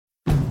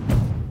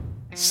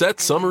Set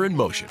summer in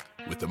motion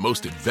with the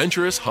most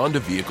adventurous Honda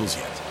vehicles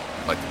yet,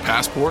 like the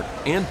Passport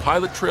and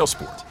Pilot Trail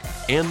Sport,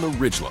 and the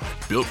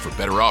Ridgeline, built for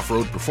better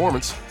off-road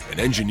performance and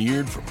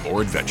engineered for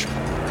more adventure.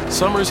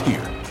 Summer's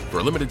here. For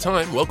a limited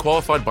time,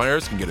 well-qualified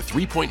buyers can get a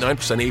 3.9%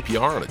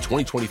 APR on a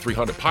 2023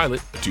 Honda Pilot,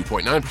 a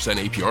 2.9%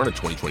 APR on a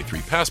 2023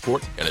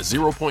 Passport, and a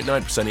 0.9%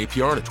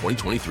 APR on a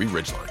 2023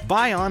 Ridgeline.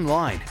 Buy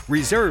online,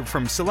 reserve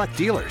from select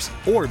dealers,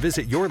 or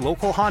visit your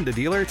local Honda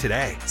dealer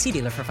today. See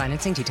dealer for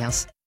financing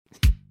details.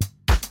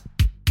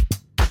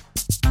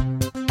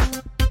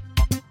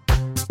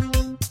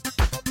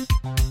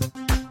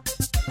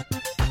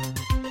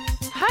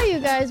 Hi, you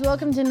guys.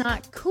 Welcome to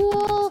Not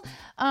Cool.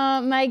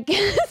 My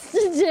guest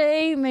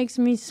today makes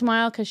me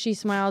smile because she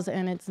smiles,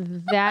 and it's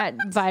that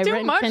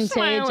vibrant,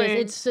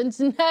 contagious. It's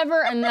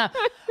never enough.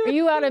 Are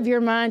you out of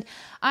your mind?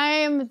 I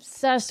am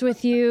obsessed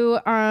with you.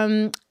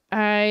 My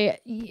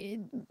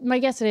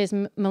guest today is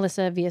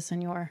Melissa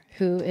Villaseñor,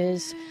 who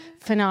is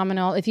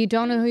phenomenal. If you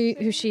don't know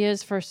who she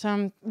is,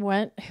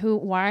 why?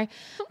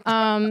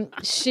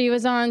 She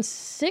was on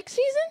six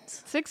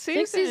seasons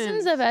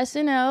of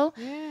SNL.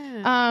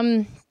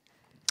 Yeah.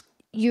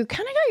 You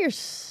kind of got your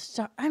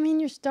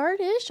your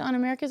start-ish on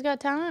America's Got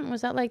Talent.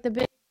 Was that like the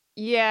big?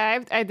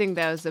 Yeah, I think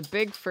that was a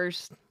big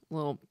first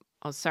little.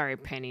 Oh, sorry,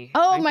 Penny.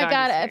 Oh my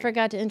God, I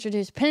forgot to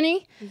introduce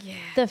Penny. Yeah.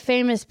 The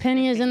famous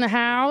Penny is in the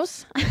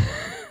house.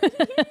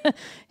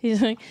 He's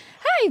like,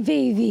 "Hi,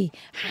 baby.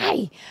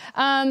 Hi."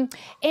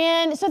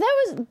 And so that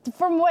was,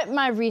 from what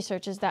my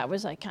research is, that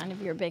was like kind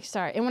of your big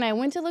start. And when I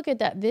went to look at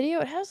that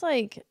video, it has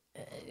like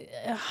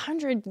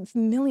 100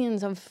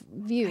 million of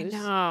views. I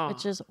know.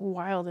 Which is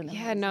wild. And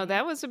yeah, no,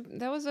 that was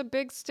a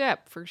big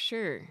step for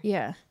sure.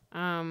 Yeah.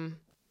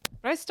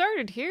 But I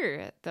started here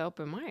at the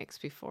open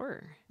mics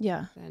before.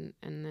 Yeah. And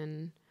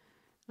then,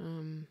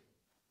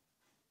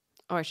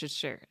 I should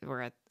share.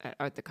 We're at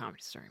the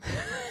Comedy Store.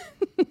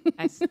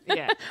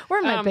 Yeah. We're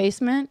in my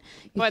basement.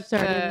 But so,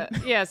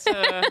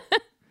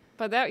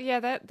 but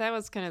that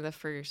was kind of the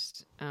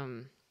first.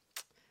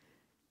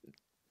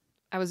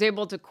 I was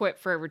able to quit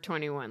Forever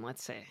 21,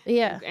 let's say.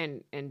 Yeah.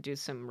 And do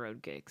some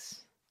road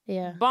gigs.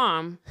 Yeah.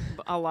 Bomb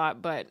a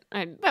lot, but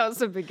that was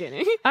the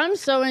beginning. I'm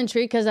so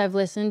intrigued because I've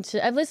listened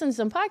to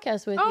some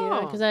podcasts with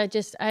you because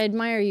I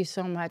admire you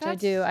so much. I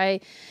do.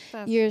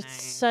 You're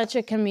nice. Such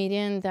a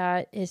comedian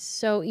that is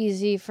so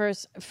easy for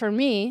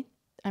me,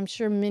 I'm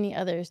sure many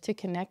others, to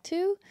connect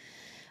to.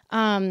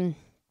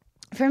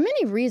 For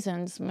many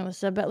reasons,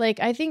 Melissa, but like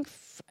I think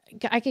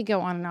I could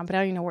go on and on, but I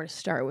don't even know where to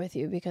start with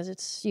you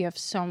because you have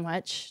so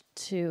much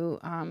to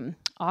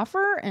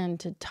offer and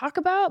to talk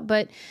about,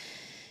 but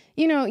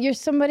you know, you're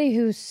somebody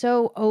who's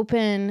so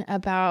open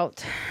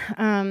about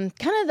kind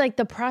of like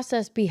the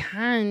process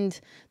behind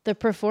the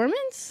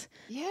performance.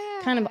 Yeah.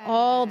 Kind of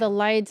all the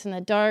lights and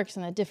the darks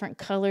and the different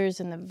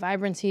colors and the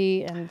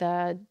vibrancy and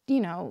the,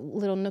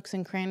 little nooks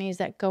and crannies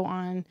that go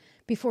on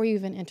before you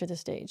even enter the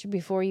stage,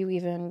 before you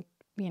even,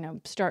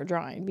 start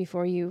drawing,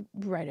 before you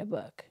write a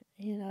book,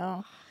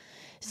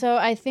 So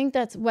I think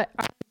that's what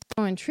I'm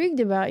so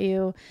intrigued about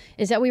you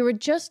is that we were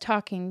just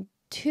talking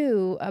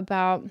too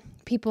about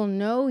people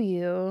know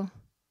you,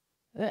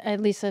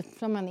 at least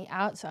from on the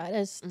outside,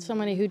 as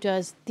somebody who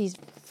does these,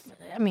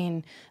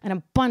 an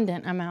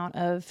abundant amount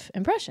of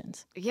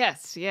impressions.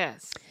 Yes.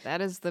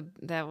 That is a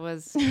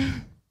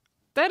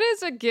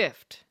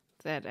gift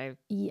that I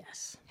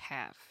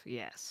have.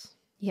 Yes.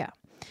 Yeah.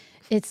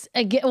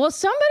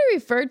 Somebody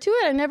referred to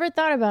it. I never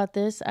thought about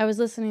this. I was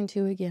listening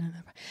to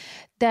again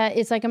that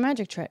it's like a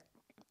magic trick.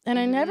 And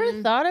I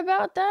never thought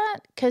about that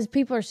because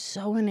people are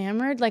so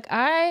enamored.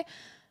 We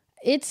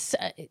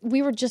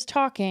were just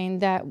talking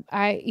that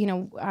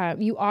you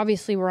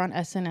obviously were on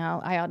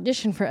SNL. I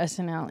auditioned for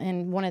SNL.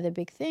 And one of the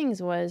big things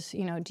was,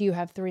 do you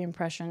have 3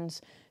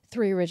 impressions,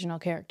 3 original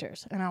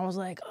characters? And I was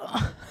like,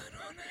 I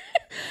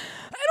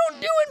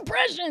don't do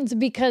impressions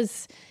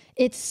because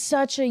it's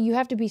you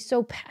have to be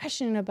so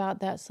passionate about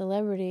that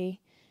celebrity,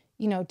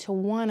 to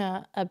want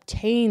to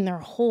obtain their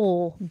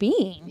whole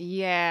being.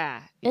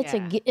 Yeah.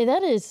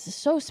 That is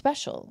so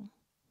special.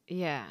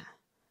 Yeah.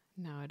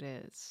 No, it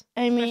is.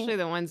 Especially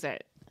the ones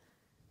that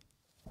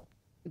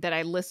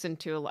I listen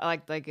to,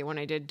 like when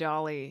I did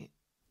Dolly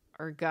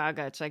or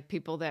Gaga. It's like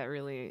people that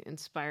really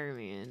inspire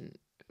me and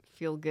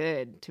feel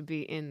good to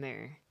be in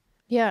their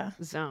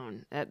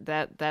zone.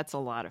 That's a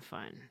lot of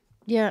fun.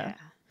 Yeah.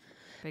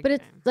 But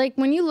it's like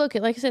when you look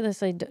at, like I said, let's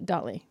say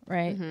Dolly,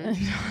 right?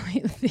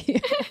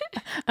 Dolly,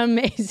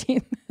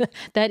 amazing.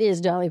 That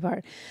is Dolly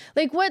Parton.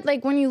 Like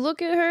when you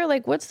look at her,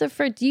 like what's the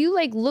first, do you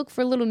like look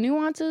for little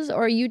nuances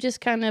or are you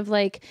just kind of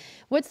like,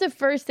 what's the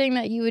first thing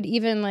that you would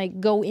even like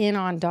go in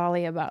on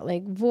Dolly about?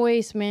 Like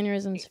voice,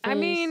 mannerisms,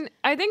 face?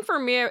 I think for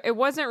me, it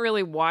wasn't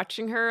really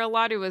watching her a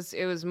lot. It was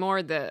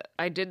more when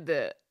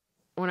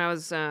I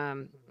was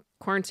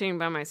quarantining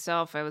by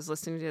myself, I was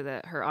listening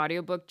to her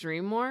audiobook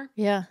Dream More.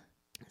 Yeah.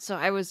 So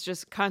I was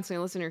just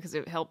constantly listening to her because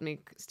it helped me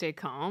stay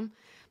calm.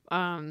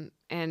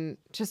 And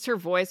just her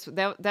voice,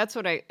 that's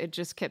what it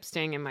just kept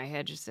staying in my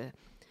head. Just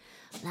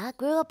I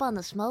grew up on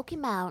the Smoky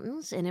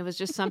Mountains, and it was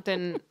just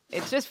something.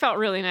 It just felt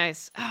really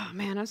nice. Oh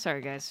man, I'm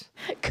sorry, guys.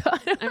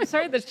 God, I'm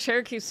sorry. The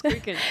chair keeps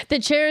squeaking. The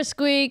chair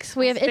squeaks.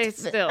 We have stay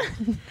still.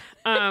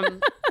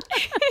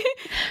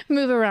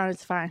 Move around.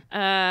 It's fine.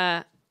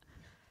 Yeah,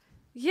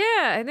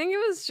 I think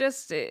it was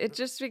just.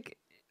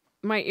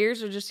 My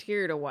ears are just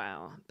here at a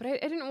while, but I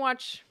didn't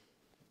watch.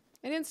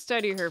 I didn't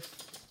study her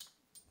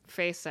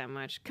face that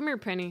much. Come here,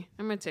 Penny.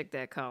 I'm gonna take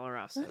that collar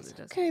off. So That's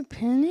okay,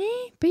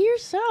 Penny. Be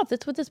yourself.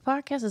 That's what this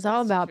podcast is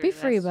all about. Be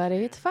free, buddy.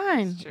 It's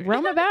fine.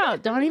 Roam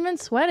about. Don't even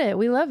sweat it.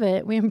 We love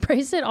it. We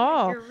embrace it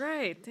all. You're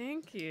right.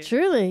 Thank you.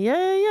 Truly.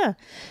 Yeah.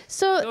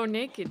 So go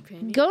naked,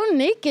 Penny. Go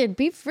naked.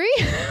 Be free.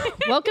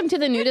 Welcome to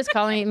the nudist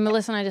colony.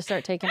 Melissa and I just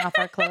start taking off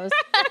our clothes.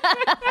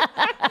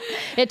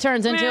 It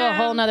turns into a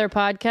whole nother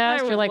podcast.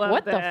 You're like,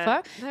 what the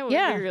fuck? That would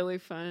be really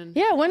fun.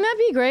 Yeah, wouldn't that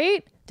be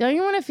great? Don't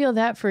you want to feel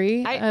that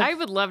free? I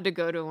would love to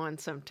go to one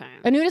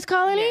sometime. A nudist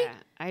colony? Yeah,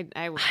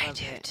 I would love it.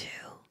 I do too.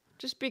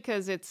 Just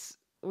because I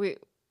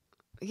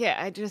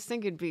just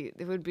think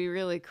it would be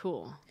really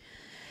cool.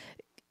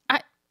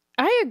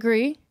 I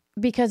agree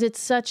because it's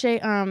such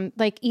a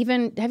like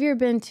even have you ever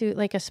been to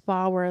like a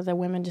spa where the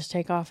women just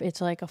take off?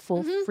 It's like a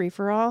full free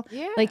for all.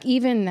 Yeah. Like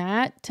even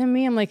that to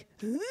me, I'm like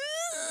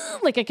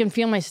I can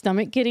feel my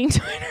stomach getting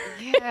tighter.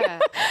 Yeah.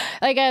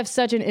 Like I have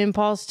such an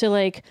impulse to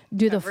like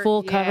do the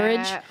full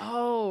coverage.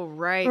 Oh,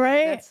 right.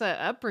 Right. That's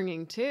the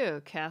upbringing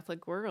too,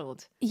 Catholic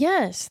world.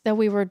 Yes, that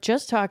we were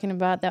just talking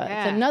about.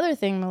 That's another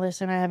thing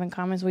Melissa and I have in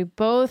common is we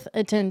both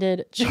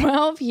attended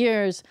 12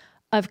 years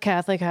of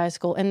Catholic high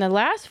school. And the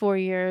last 4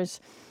 years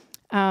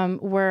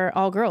were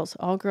all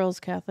girls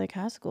Catholic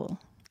high school.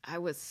 I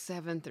was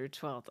 7th through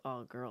 12th,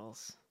 all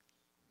girls.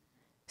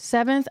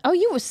 7th? Oh,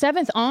 you were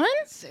 7th on?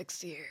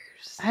 6 years.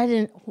 I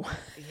didn't.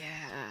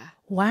 Yeah.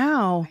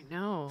 Wow. I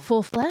know.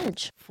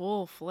 Full-fledged.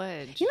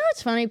 Full-fledged. You know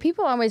what's funny?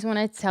 People always, when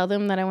I tell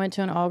them that I went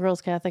to an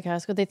all-girls Catholic high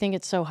school, they think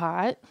it's so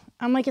hot.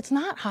 I'm like, it's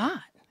not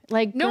hot.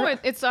 Like no,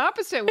 it's the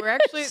opposite. We're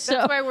actually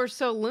that's why we're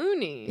so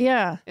loony.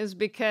 Yeah, is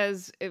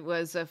because it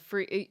was a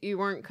free. You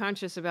weren't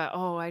conscious about.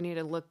 Oh, I need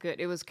to look good.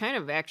 It was kind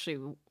of actually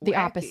the wacky.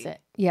 Opposite.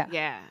 Yeah,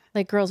 yeah.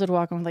 Like girls would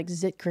walk in with like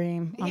zit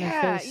cream on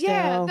their face.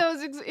 Yeah, that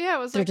was. It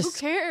was They're like who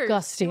cares?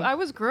 Disgusting. I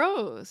was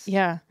gross.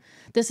 Yeah,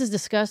 this is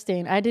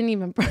disgusting. I didn't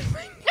even brush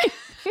my teeth.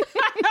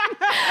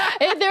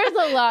 There's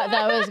a lot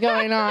that was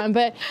going on,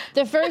 but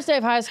the first day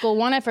of high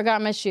school, I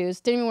forgot my shoes.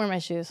 Didn't even wear my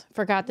shoes.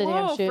 Forgot the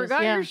damn shoes.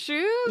 Forgot your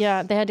shoes?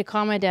 Yeah, they had to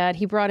call my dad.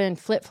 He brought in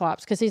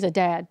flip-flops because he's a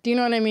dad. Do you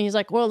know what I mean? He's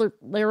like, well,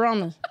 they were on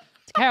the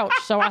couch,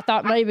 so I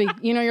thought maybe,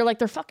 you're like,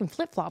 they're fucking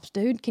flip-flops,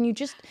 dude. Can you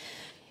just,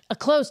 a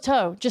closed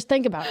toe, just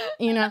think about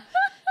it,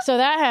 So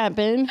that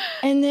happened.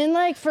 And then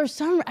I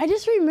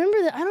just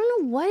remember that, I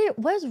don't know what it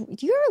was.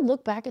 Do you ever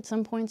look back at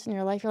some points in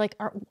your life? You're like,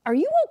 are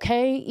you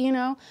okay?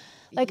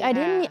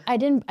 I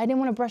didn't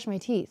want to brush my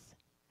teeth.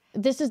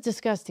 This is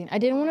disgusting. I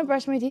didn't want to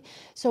brush my teeth.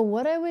 So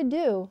what I would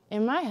do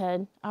in my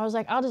head, I was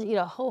like, I'll just eat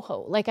a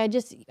ho-ho.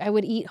 I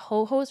would eat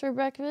ho-hos for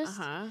breakfast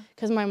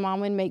because my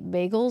mom would make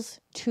bagels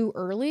too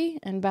early.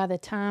 And by the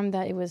time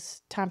that it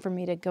was time for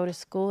me to go to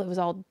school,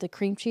 the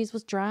cream cheese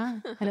was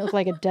dry and it looked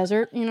like a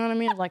desert. You know what I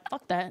mean? I was like,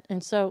 fuck that.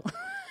 And so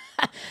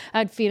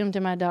I'd feed them to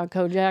my dog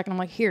Kojak and I'm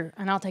like, here,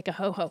 and I'll take a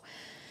ho-ho.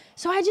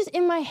 So I just,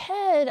 in my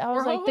head, I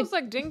was like... Ho-hos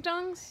like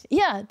ding-dongs?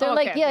 Yeah.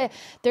 They're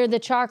they're the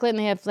chocolate and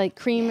they have like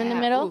cream in the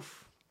middle. Oof.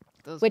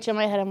 Which in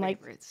my head, I'm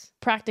favorites.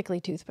 Like,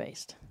 practically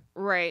toothpaste.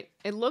 Right.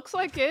 It looks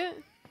like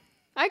it.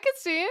 I could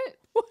see it.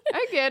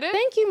 I get it.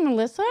 Thank you,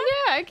 Melissa.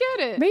 Yeah, I get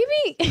it.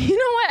 Maybe, you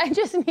know what? I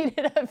just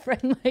needed a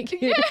friend like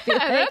you. Yeah,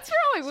 that's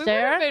really, we would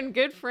Sarah? have been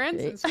good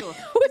friends in school.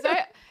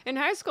 In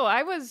high school,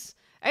 I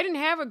didn't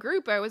have a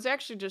group. I was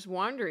actually just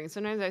wandering.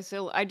 Sometimes I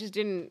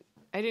didn't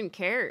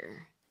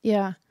care.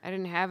 Yeah. I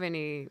didn't have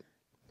any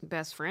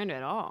best friend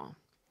at all.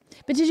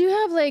 But did you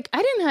have I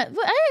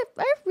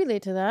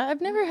relate to that.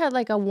 I've never had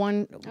like a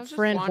one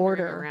friend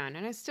hoarder around,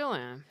 and I still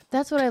am.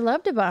 That's what I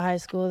loved about high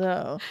school,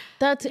 though.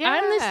 I'm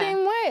the same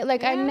way.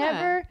 Like I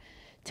never.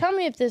 Tell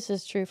me if this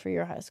is true for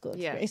your high school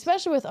experience,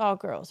 especially with all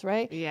girls,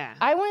 right? Yeah.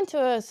 I went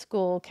to a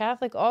school,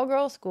 Catholic all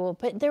girls school,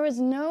 but there was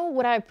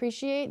what I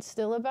appreciate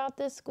still about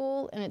this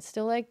school, and it's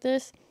still like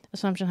this,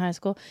 Assumption High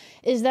School,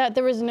 is that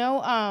there was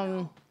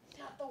no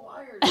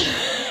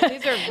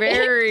These are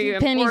very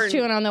important. Penny's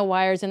chewing on the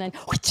wires and then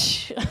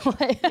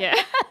yeah.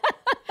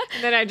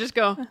 And then I just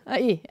go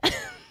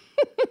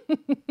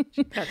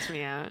she cuts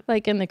me out.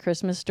 Like in the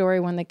Christmas Story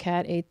when the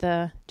cat ate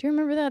do you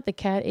remember that? The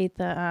cat ate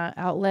the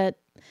outlet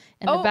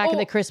in the back of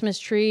the Christmas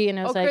tree and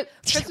it was like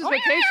Christmas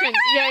Vacation.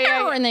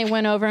 Yeah. And they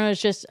went over and it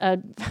was just a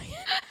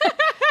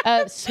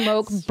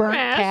smoke burnt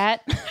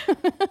cat.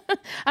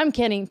 I'm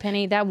kidding,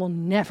 Penny. That will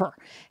never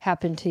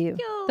happen to you.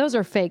 Yo. Those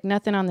are fake.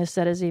 Nothing on this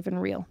set is even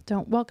real.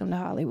 Welcome to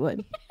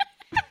Hollywood.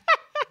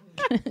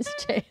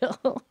 It's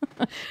jail.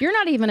 You're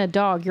not even a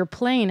dog. You're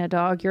playing a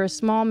dog. You're a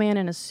small man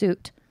in a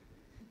suit.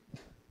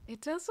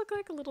 It does look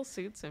like a little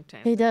suit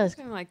sometimes. It does.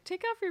 I'm like,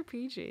 take off your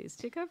PJs.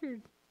 Take off your...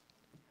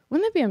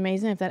 Wouldn't that be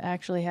amazing if that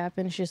actually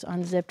happened? She just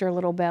unzipped her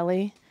little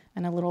belly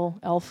and a little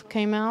elf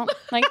came out.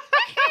 Like...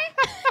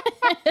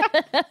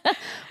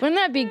 Wouldn't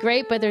that be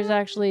great? But there's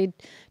actually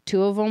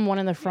 2 of them, one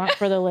in the front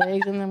for the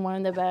legs and then one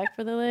in the back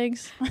for the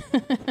legs.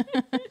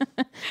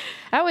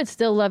 I would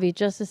still love you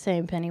just the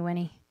same, Penny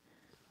Winnie.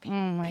 Oh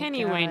my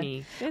Penny God.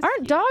 Winnie. Our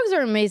dogs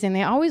are amazing.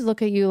 They always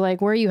look at you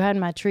like, where you had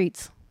my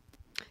treats.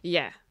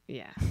 Yeah.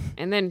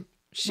 And then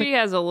she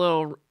has a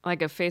little,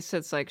 like a face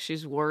that's like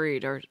she's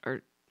worried or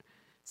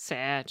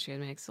sad. She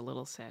makes a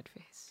little sad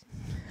face.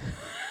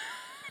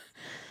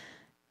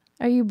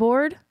 Are you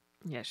bored?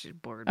 Yeah, she's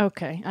bored.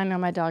 Okay. I know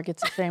my dog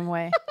gets the same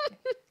way.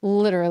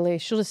 Literally.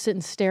 She'll just sit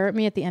and stare at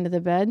me at the end of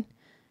the bed.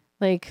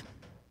 Like,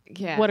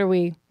 yeah. What are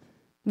you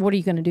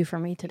going to do for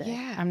me today?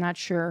 Yeah. I'm not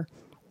sure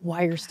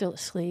why you're still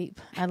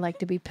asleep. I'd like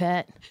to be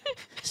pet.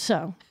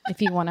 So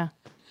if you want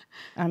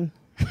to,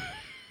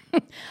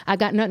 I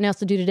got nothing else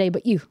to do today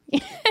but you.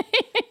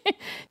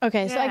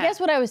 Okay. So I guess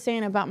what I was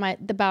saying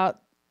about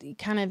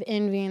kind of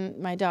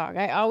envying my dog.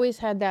 I always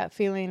had that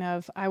feeling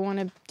of I want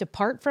to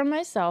depart from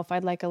myself.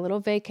 I'd like a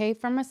little vacay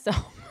from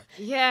myself.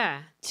 Yeah.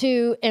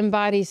 To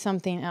embody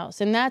something else.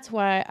 And that's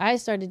why I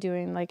started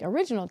doing like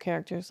original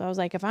characters. I was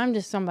like, if I'm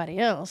just somebody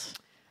else,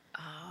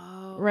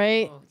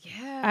 right?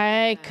 Yeah.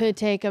 I could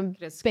take a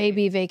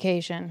baby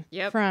vacation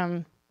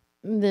from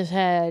this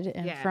head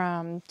and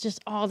from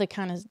just all the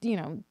kind of,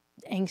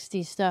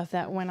 angsty stuff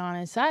that went on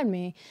inside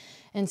me.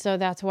 And so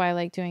that's why I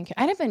like doing,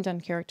 I haven't done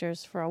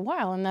characters for a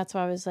while. And that's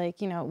why I was like,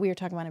 we were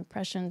talking about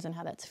impressions and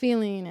how that's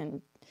feeling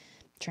and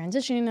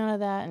transitioning out of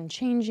that and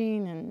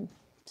changing. And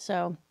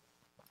so,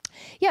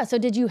 yeah. So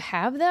did you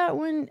have that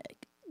when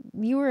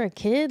you were a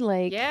kid?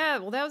 Like, yeah,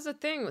 well, that was the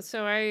thing.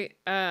 So I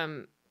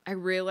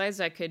realized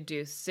I could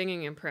do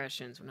singing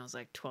impressions when I was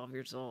like 12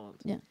 years old.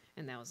 Yeah.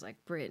 And that was like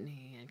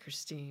Britney and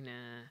Christina,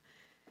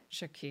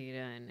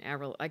 Shakira and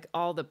Avril, like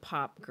all the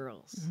pop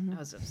girls. I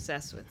was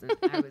obsessed with them.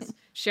 I was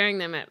sharing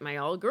them at my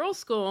all-girls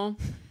school.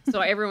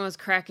 So everyone was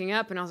cracking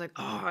up and I was like,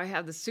 oh, I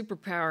have the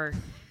superpower.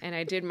 And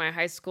I did my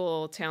high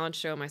school talent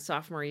show my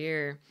sophomore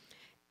year.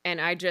 And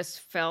I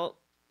just felt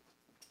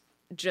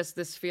just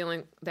this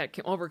feeling that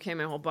overcame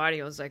my whole body.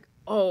 I was like,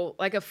 oh,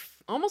 like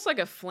almost like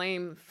a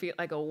flame,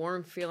 like a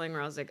warm feeling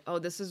where I was like, oh,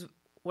 this is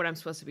what I'm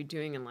supposed to be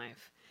doing in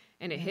life.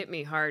 And it hit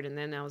me hard. And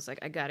then I was like,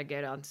 I got to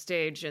get on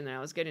stage. And I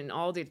was getting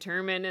all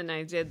determined. And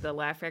I did the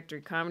Laugh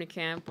Factory Comedy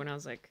Camp when I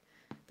was like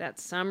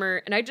that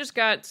summer. And I just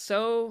got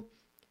so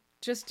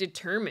just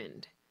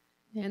determined.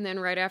 Yeah. And then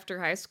right after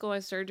high school, I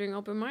started doing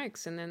open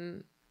mics. And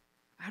then,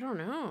 I don't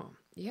know.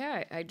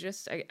 Yeah,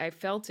 I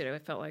felt it. I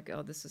felt like,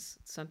 oh, this is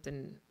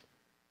something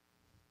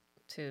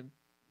to,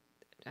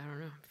 I don't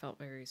know, felt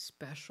very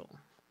special.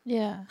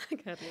 Yeah. I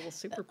got a little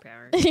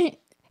superpower.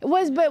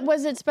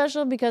 Was it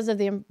special because of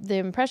the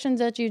impressions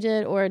that you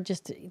did, or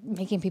just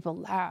making people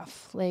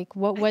laugh? Like,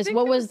 what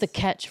was the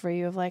catch for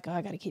you of like, oh,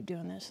 I got to keep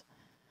doing this?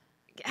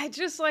 I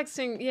just like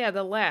seeing,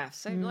 the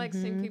laughs. I like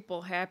seeing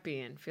people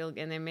happy and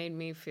they made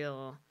me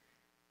feel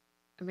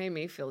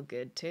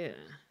good too.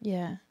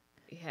 Yeah.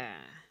 Yeah.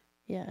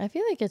 Yeah. I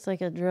feel like it's like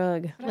a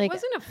drug. But like, I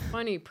wasn't a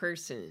funny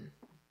person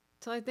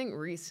until I think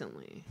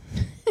recently.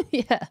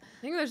 Yeah.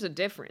 I think there's a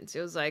difference.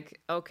 It was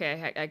like,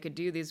 okay, I could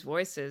do these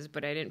voices,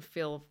 but I didn't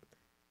feel.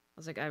 I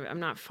was like, I'm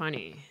not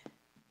funny.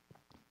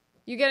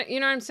 You get it?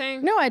 You know what I'm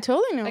saying? No, I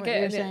totally know what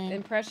you're saying.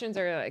 Impressions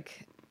are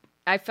like,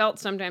 I felt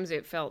sometimes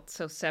it felt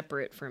so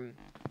separate from,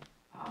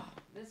 oh,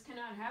 this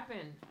cannot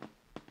happen.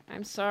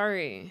 I'm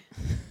sorry.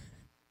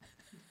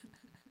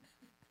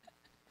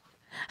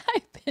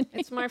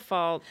 It's my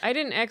fault. I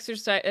didn't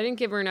exercise. I didn't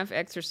give her enough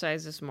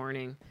exercise this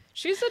morning.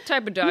 She's the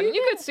type of dog.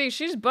 You could see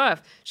she's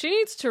buff. She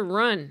needs to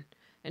run.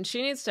 And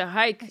she needs to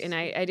hike, and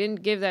I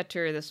didn't give that to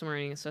her this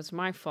morning, so it's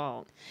my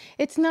fault.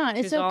 It's not.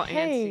 She's it's okay. all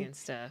antsy and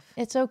stuff.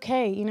 It's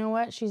okay. You know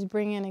what? She's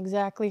bringing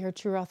exactly her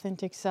true,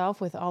 authentic self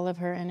with all of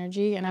her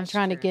energy, and I'm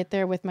trying to get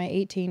there with my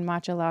 18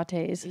 matcha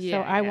lattes.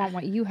 Yeah, so I want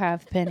what you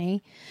have,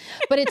 Penny.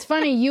 But it's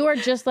funny. You are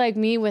just like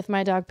me with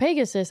my dog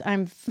Pegasus.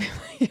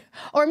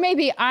 Or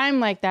maybe I'm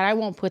like that. I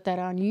won't put that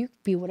on you.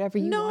 Be whatever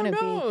you want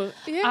to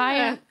be. Yeah. I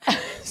am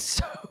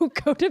so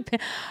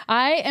codependent.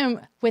 I am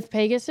with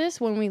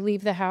Pegasus when we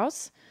leave the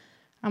house.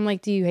 I'm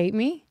like, do you hate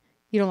me?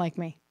 You don't like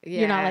me. Yeah.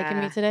 You're not liking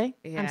me today?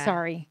 Yeah. I'm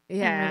sorry.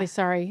 Yeah. I'm really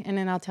sorry. And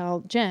then I'll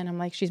tell Jen, I'm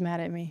like, she's mad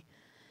at me.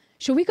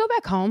 Should we go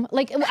back home?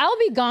 Like, I'll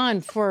be gone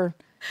for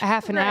a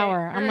half an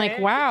hour. I'm like,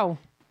 wow,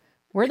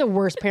 we're the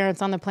worst parents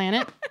on the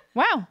planet.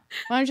 Wow. Why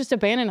don't you just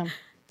abandon them?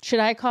 Should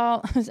I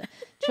call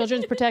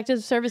Children's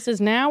Protective Services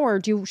now, or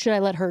should I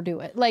let her do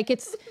it? Like,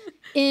 it's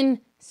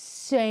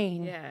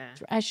insane. Yeah.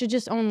 I should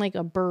just own like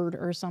a bird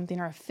or something,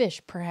 or a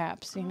fish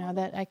perhaps,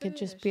 that I could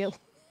just be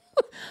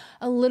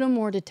a little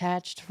more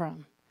detached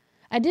from.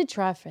 I did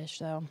try fish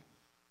though.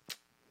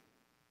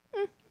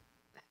 It's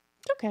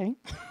okay.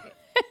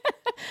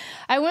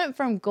 I went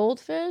from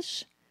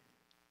goldfish,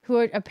 who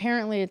are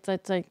apparently it's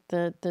like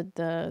the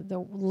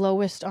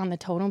lowest on the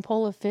totem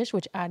pole of fish,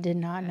 which I did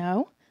not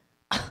know.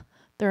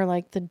 They're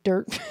like the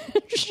dirt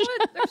fish.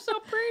 What? They're so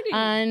pretty.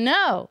 I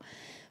know.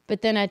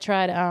 But then I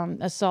tried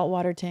a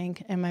saltwater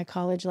tank in my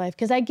college life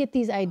because I get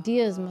these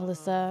ideas,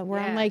 Melissa,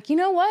 where I'm like, you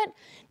know what?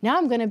 Now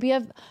I'm going to be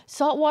a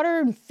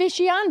saltwater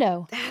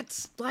aficionado.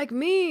 That's like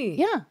me.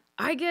 Yeah.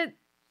 I get,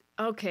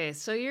 okay,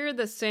 so you're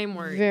the same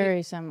word.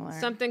 Very similar.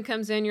 Something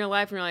comes in your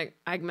life and you're like,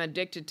 I'm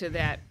addicted to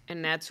that,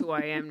 and that's who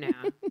I am now.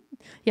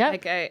 Yeah.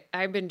 Like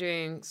I've been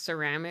doing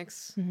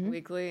ceramics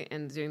weekly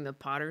and doing the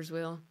potter's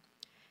wheel.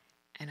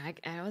 And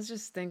I was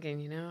just thinking,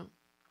 you know,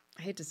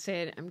 I hate to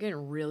say it, I'm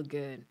getting real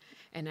good.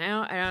 And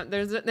now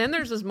there's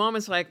this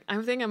moments like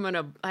I think I'm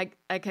gonna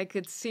I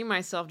could see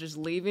myself just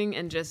leaving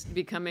and just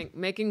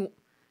making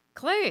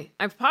clay.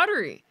 I have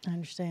pottery. I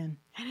understand.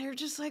 And you're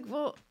just like,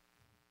 well,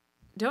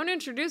 don't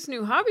introduce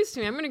new hobbies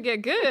to me. I'm gonna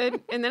get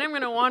good, and then I'm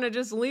gonna want to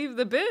just leave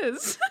the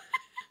biz.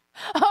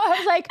 I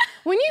was like,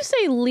 when you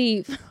say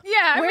leave,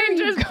 yeah, I mean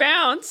just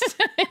bounce.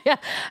 Yeah,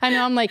 I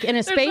know. I'm like in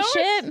a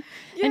spaceship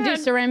and do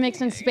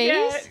ceramics in space.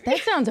 Yeah. That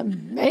sounds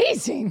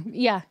amazing.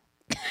 Yeah.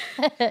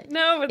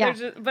 No,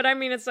 but but I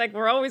mean, it's like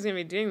we're always gonna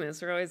be doing this.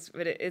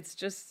 But it's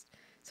just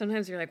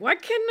sometimes you're like, why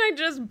couldn't I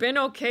just been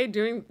okay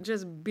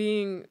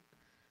being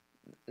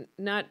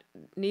not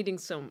needing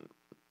so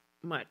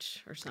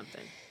much or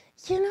something?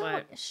 You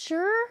know,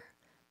 sure.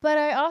 But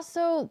I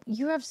also,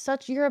 you're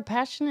a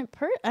passionate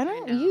person.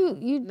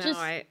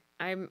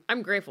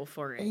 I'm grateful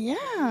for it. Yeah.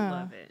 I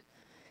love it.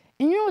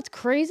 And you know what's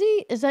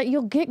crazy is that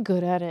you'll get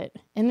good at it.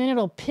 And then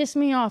it'll piss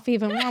me off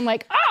even more. I'm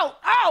like,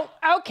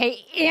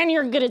 okay. And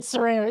you're good at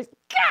ceramics.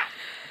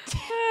 God.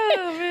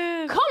 Oh,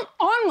 man. Come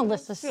on,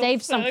 Melissa.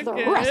 Save some for the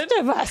rest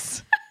of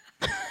us.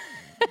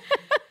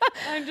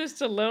 I'm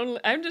just alone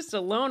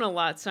a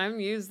lot. So I'm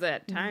use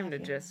that time to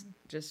just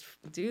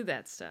do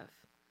that stuff.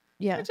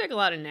 Yeah. I take a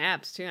lot of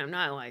naps too. I'm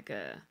not like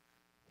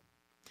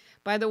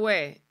By the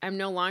way, I'm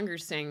no longer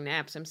saying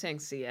naps. I'm saying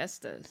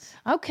siestas.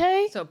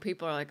 Okay. So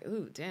people are like,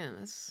 "Ooh, damn,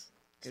 that's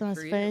good sounds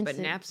for you." fancy.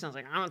 But nap sounds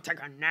like, "I'm gonna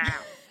take a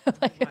nap."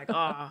 like,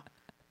 oh,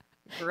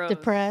 gross.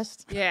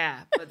 Depressed.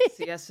 Yeah, but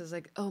siesta's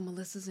like, "Oh,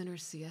 Melissa's in her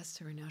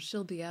siesta right now.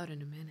 She'll be out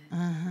in a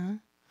minute."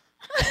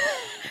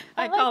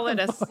 I call it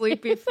a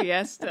sleepy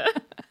fiesta.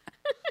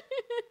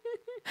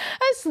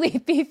 A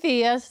sleepy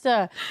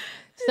fiesta.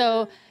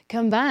 So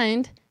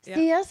combined. Yeah,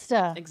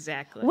 siesta.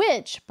 Exactly.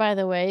 Which, by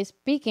the way,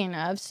 speaking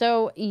of,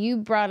 so you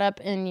brought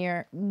up in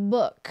your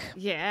book.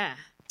 Yeah.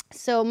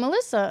 So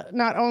Melissa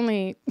not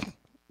only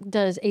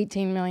does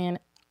 18 million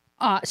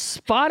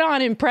spot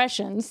on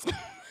impressions,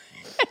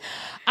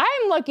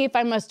 I'm lucky if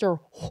I muster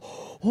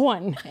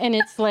one. And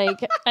it's like,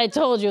 I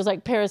told you, it was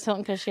like Paris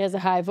Hilton because she has a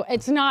high voice.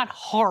 It's not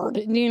hard,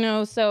 you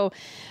know? So,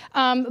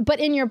 but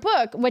in your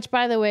book, which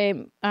by the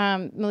way,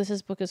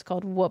 Melissa's book is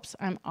called Whoops,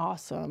 I'm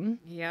Awesome.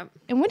 Yep.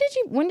 And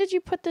when did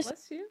you put this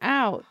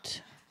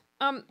out?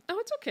 Oh,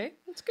 it's okay.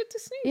 It's good to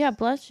sneeze. Yeah,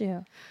 bless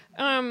you.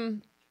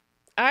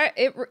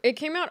 It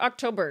came out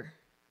October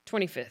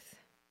 25th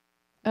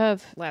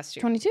of last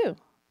year. 22.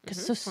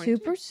 So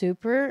 22.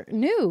 super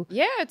new.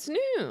 Yeah, it's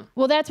new.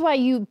 Well, that's why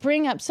you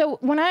bring up. So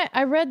when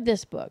I read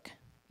this book,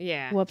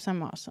 Whoops,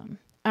 I'm Awesome.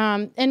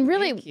 And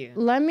really,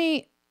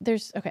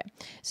 okay.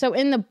 So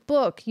in the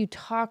book, you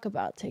talk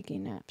about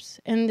taking naps.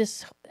 And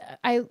this,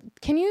 I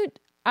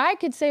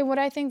could say what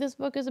I think this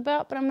book is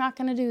about, but I'm not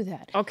going to do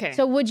that. Okay.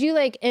 So would you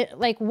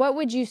what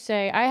would you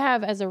say? I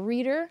have as a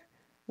reader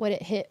what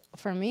it hit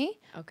for me.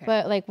 Okay.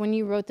 But like when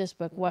you wrote this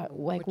book,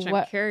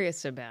 I'm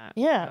curious about.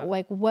 Yeah.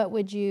 Like what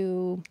would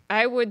you?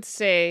 I would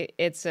say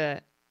it's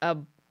a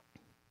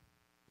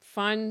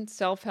fun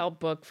self-help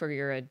book for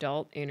your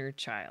adult inner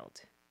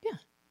child. Yeah.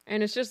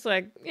 And it's just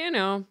like,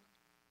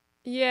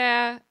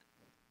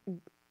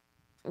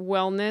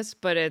 wellness,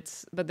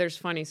 but there's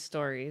funny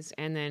stories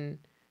and then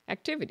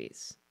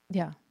activities.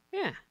 Yeah.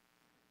 Yeah.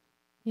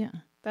 Yeah.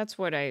 That's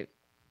what it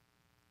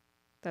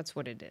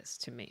is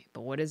to me.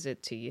 But what is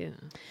it to you?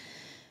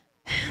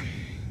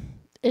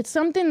 It's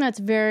something that's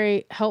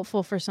very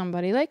helpful for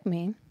somebody like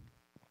me,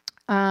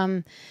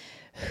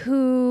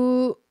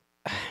 who.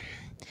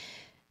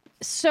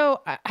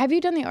 So, have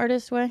you done the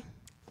Artist Way?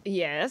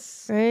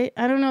 Yes. Right.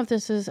 I don't know if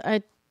this is.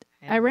 I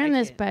ran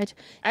this batch.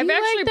 I've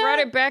actually brought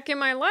it back in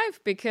my life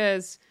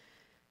because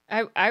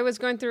I was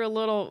going through a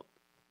little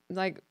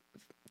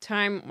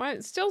time. Well,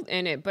 it's still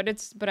in it, but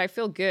I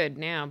feel good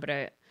now.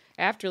 But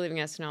after leaving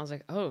SNL, I was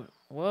like, oh,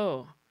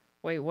 whoa,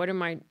 wait, what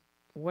am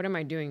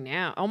I doing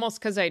now? Almost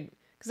because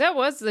that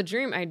was the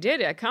dream. I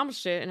did it,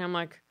 accomplished it, and I'm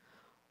like,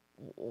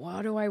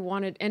 what do I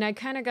want to? And I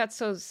kind of got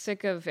so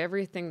sick of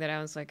everything that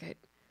I was like,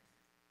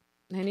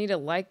 I need to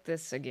like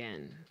this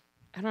again.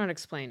 I don't know how to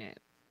explain it.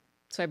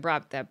 So I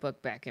brought that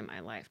book back in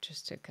my life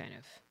just to kind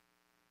of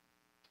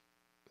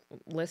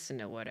listen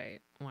to what I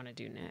want to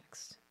do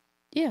next.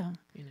 Yeah.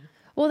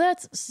 Well,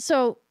 that's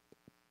so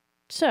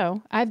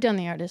I've done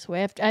the Artist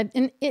Way.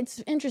 And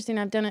it's interesting.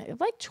 I've done it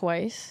like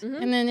twice,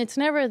 and then it's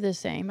never the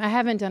same. I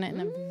haven't done it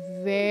in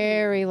a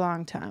very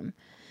long time.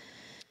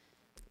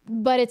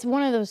 But it's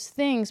one of those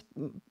things,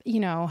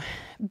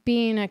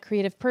 being a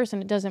creative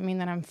person, it doesn't mean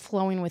that I'm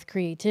flowing with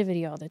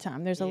creativity all the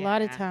time. There's a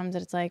lot of times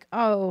that it's like,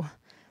 oh,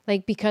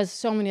 Like, because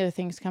so many other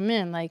things come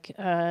in, like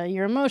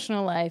your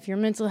emotional life, your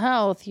mental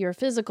health, your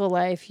physical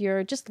life,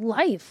 your just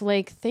life,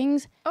 like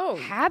things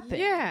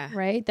happen,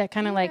 right? That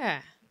kind of like,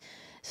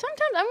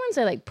 sometimes I wouldn't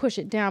say like push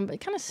it down, but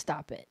kind of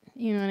stop it.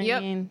 You know what I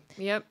mean?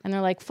 Yep. And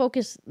they're like,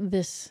 focus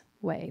this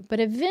way. But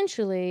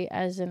eventually,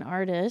 as an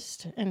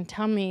artist, and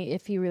tell me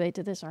if you relate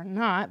to this or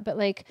not, but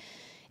like,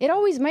 it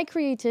always, my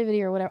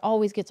creativity or whatever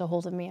always gets a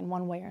hold of me in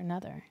one way or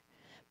another.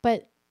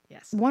 But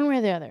one way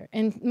or the other.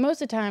 And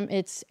most of the time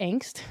it's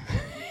angst.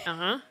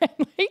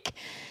 Like,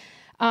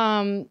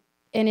 and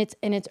it's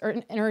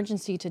an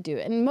urgency to do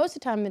it. And most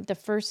of the time the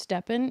first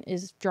step in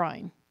is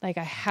drawing. Like,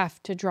 I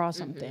have to draw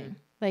something.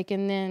 Like,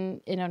 and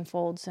then it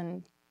unfolds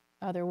in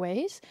other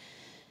ways.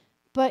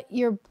 But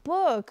your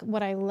book,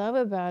 what I love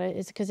about it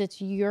is because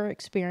it's your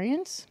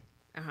experience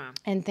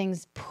and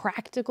things,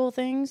 practical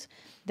things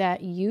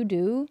that you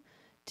do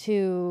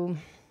to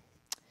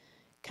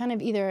kind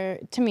of either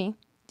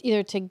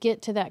to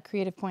get to that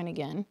creative point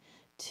again,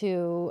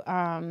 to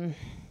kind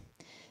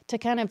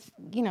of,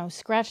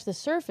 scratch the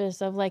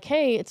surface of like,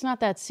 hey, it's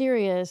not that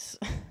serious.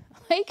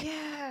 Like,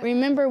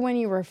 remember when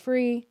you were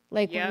free,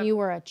 like when you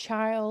were a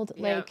child,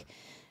 like,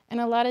 and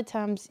a lot of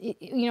times,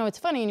 it's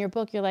funny in your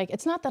book, you're like,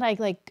 it's not that I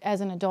like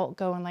as an adult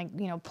go and like,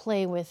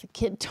 play with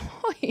kid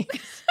toys.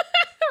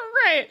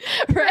 Right.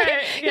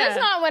 Yeah. That's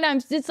not what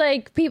it's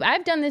like, people,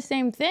 I've done the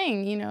same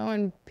thing,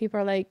 and people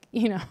are like,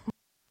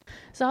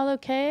 it's all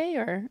okay,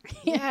 or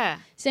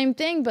same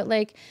thing, but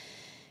like,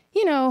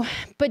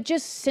 but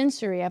just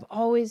sensory.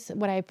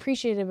 What I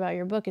appreciated about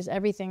your book is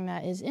everything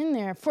that is in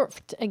there,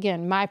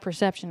 again, my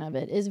perception of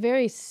it is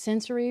very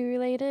sensory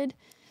related,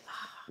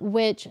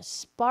 which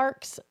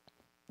sparks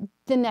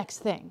the next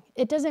thing.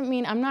 It doesn't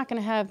mean I'm not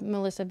going to have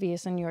Melissa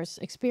Villaseñor's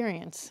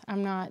experience.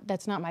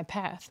 That's not my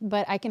path,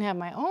 but I can have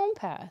my own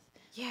path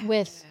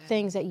with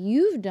things that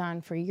you've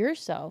done for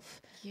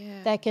yourself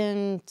that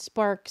can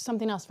spark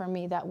something else for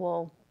me that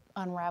will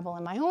unravel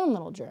in my own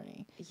little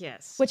journey.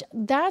 Yes. Which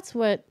that's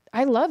what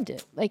I loved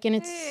it. Like, and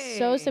it's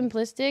so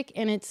simplistic,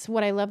 and it's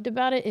what I loved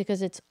about it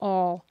because it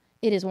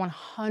is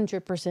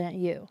 100%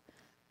 you.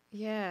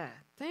 Yeah.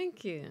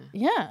 Thank you.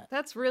 Yeah.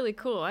 That's really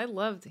cool. I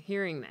loved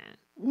hearing that.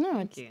 No,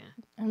 it's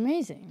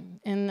amazing.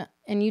 And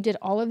you did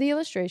all of the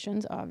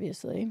illustrations,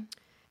 obviously.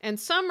 And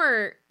some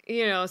are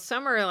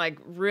like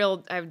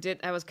real.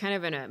 I was kind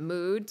of in a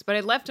mood, but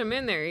I left them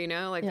in there,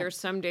 there's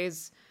some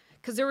days,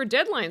 because there were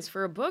deadlines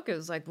for a book. It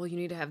was like, well, you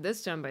need to have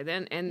this done by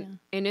then. And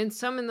in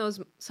those,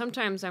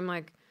 sometimes I'm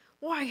like,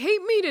 well, I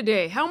hate me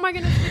today. How am I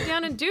going to sit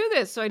down and do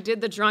this? So I did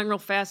the drawing real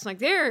fast, like,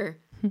 there,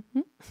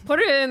 put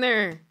it in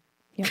there.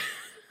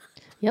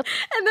 Yep.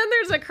 And then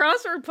there's a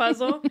crossword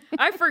puzzle.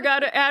 I forgot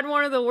to add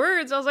one of the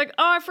words. I was like,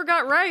 oh, I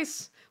forgot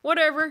rice.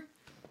 Whatever.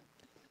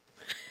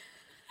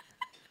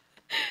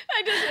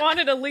 I just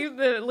wanted to leave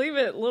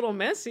it a little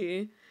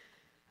messy.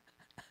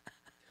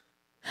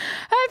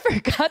 I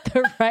forgot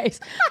the rice.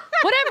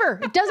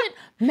 Whatever. It doesn't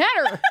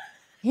matter.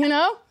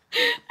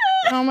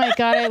 Oh my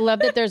God. I love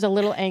that there's a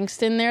little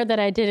angst in there that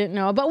I didn't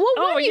know about.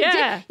 Well, you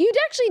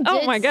actually did.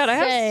 Oh my God. I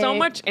have so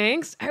much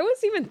angst. I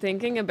was even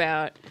thinking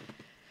about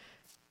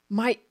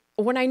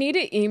when I need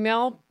to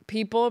email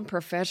people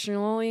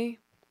professionally,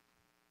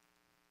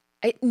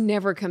 it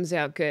never comes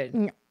out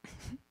good.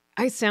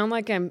 I sound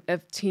like I'm a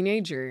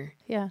teenager.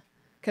 Yeah.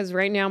 Because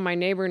right now, my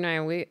neighbor and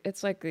I,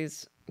 it's like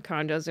these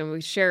condos, and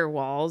we share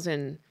walls,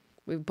 and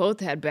we both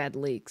had bad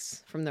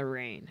leaks from the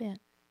rain. Yeah.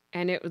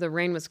 And the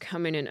rain was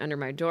coming in under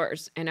my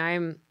doors,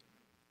 and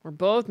we're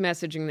both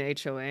messaging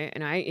the HOA,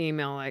 and I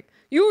email like,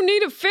 you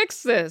need to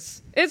fix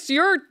this. It's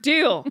your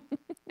deal.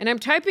 And I'm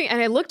typing,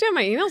 and I looked at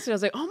my emails, and I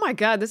was like, oh my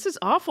God, this is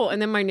awful.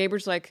 And then my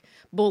neighbor's like,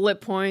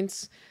 bullet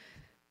points.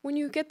 When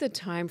you get the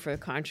time for a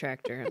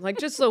contractor, like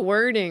just the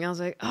wording, I was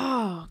like,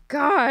 oh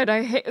God,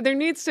 there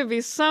needs to be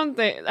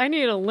something. I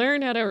need to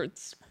learn how to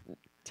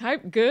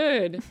type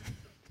good.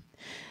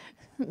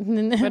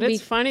 But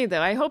it's funny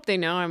though. I hope they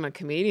know I'm a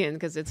comedian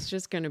because it's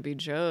just going to be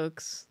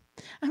jokes.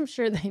 I'm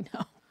sure they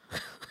know.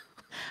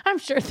 I'm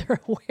sure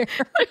they're aware.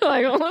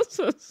 Like, oh, this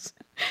is...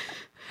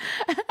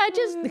 I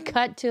just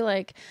cut to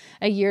like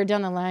a year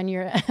down the line,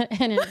 you're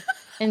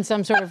in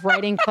some sort of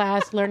writing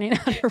class learning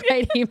how to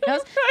write emails,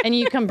 and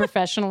you become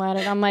professional at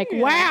it. I'm like,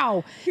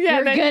 wow,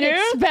 you're good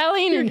at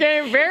spelling. You're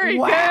getting very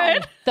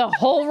good. The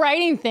whole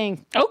writing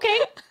thing.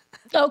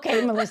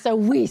 Okay, Melissa,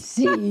 we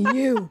see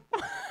you.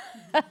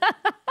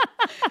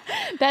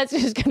 That's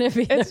just going to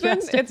be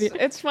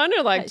it's fun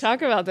to like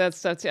talk about that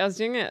stuff too. I was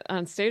doing it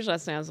on stage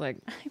last night. I was like,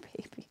 hi,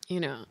 baby.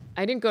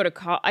 I didn't go to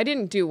college. I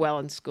didn't do well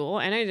in school,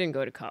 and I didn't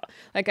go to college.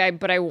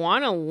 But I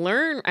want to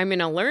learn. I'm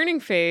in a learning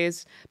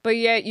phase, but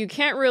yet you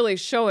can't really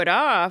show it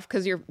off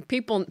because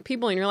people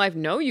in your life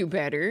know you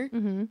better.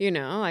 Mm-hmm.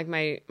 Like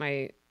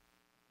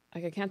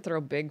I can't throw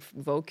big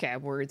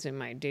vocab words in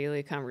my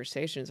daily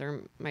conversations,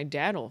 or my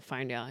dad will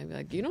find out. He'll be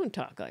like, "You don't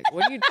talk like.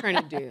 What are you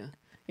trying to do?"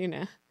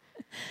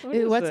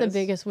 What's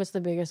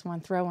the biggest one?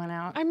 Throw one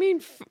out. I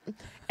mean,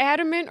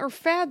 adamant or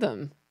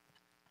fathom.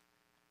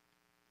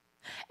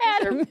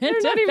 Adamant.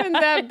 They're not even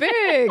that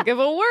big of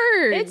a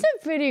word. It's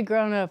a pretty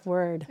grown-up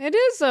word. It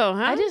is though,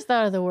 huh? I just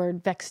thought of the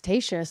word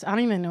vexatious. I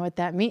don't even know what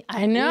that means.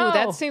 I know. Ooh,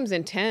 that seems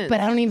intense. But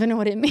I don't even know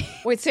what it means.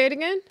 Wait, say it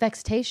again.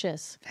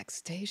 Vexatious.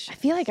 Vexatious. I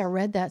feel like I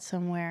read that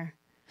somewhere.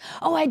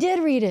 Oh, I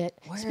did read it.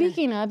 Where?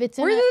 Speaking of, it's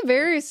in We're the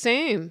very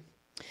same.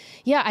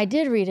 Yeah, I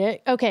did read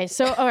it. Okay,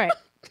 so all right.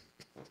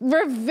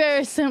 We're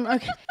very similar.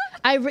 Okay.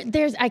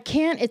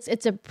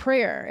 It's a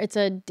prayer. It's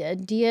a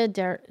dia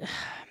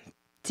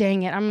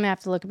dang it, I'm going to have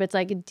to look up. It's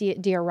like a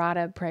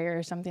Diarata prayer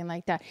or something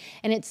like that.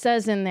 And it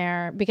says in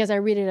there, because I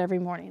read it every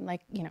morning,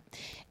 like, you know,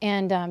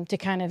 and to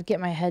kind of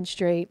get my head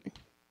straight.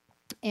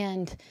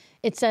 And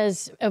it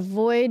says,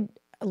 avoid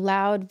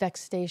loud,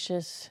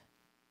 vexatious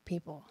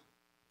people.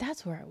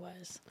 That's where it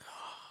was.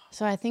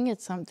 So I think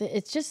it's something,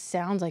 it just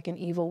sounds like an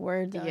evil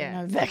word, though.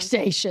 Yeah. You know,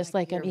 vexatious,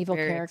 like an evil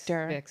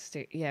character.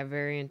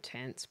 Very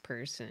intense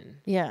person.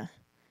 Yeah.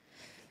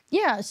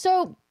 Yeah.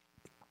 So,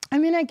 I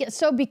mean, I guess,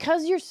 so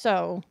because you're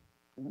so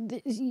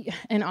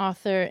an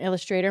author,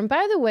 illustrator, and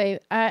by the way,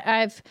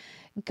 I've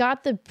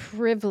got the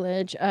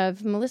privilege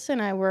of, Melissa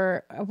and I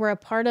were a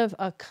part of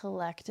a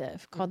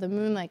collective called the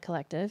Moonlight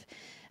Collective.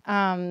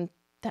 How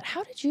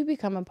did you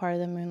become a part of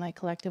the Moonlight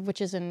Collective, which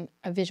is a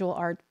visual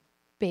art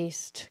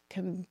based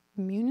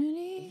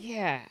community?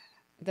 Yeah.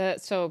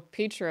 So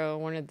Petro,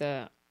 one of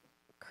the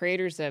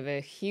creators of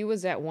it, he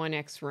was at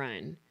 1X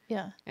Run.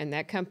 Yeah. And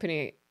that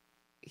company,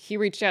 he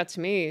reached out to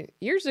me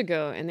years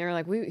ago, and they were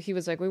like, he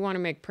was like, we want to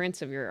make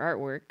prints of your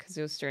artwork, because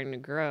it was starting to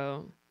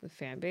grow, the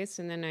fan base.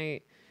 And then I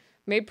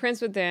made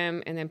prints with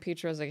them, and then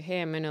Petro was like, hey,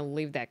 I'm going to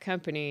leave that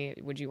company.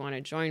 Would you want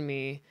to join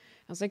me?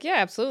 I was like, yeah,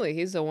 absolutely.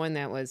 He's the one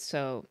that was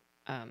so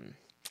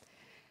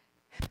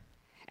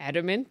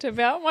adamant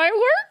about my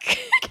work.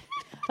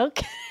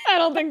 Okay. I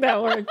don't think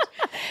that worked.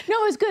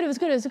 No, it was good. It was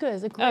good. It was good. It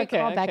was a great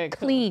callback. Okay,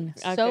 cool. Clean.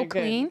 Okay, So good,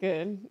 clean.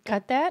 Good.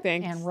 Cut that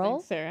Thanks, and roll.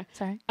 Thanks, Sarah.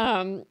 Sorry.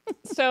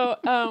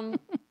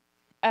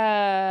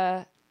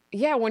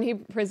 Yeah, when he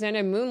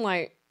presented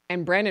Moonlight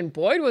and Brandon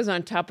Boyd was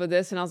on top of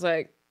this, and I was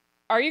like,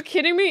 are you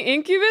kidding me?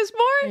 Incubus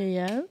Boy?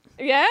 Yeah.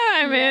 Yeah,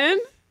 I'm in.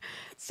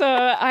 So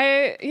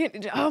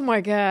oh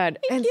my God.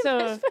 And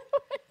so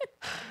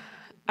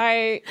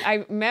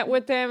I met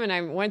with them, and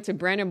I went to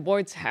Brandon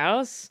Boyd's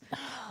house,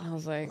 and I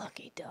was like,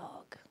 Lucky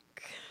dog.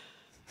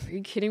 are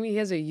you kidding me? He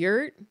has a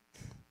yurt.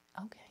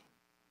 Okay.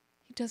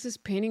 He does his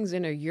paintings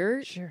in a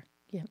yurt. Sure.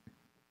 Yep.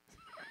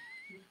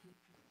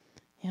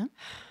 Yeah.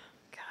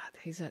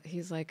 God,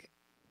 he's like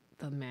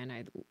the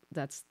man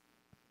that's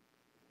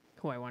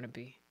who I want to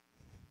be,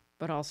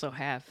 but also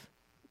have.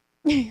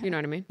 You know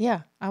what I mean?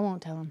 Yeah. I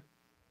won't tell him.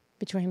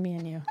 Between me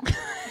and you.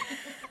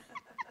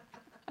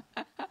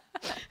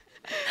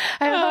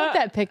 I hope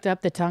that picked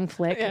up the tongue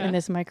flick in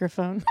this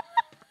microphone.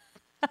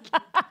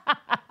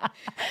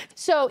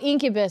 So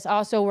Incubus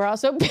also, we're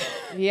also big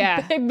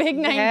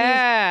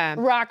 90s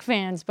rock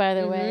fans, by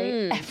the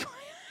way.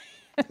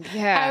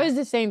 Yeah. I was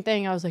the same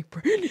thing. I was like,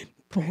 Brandon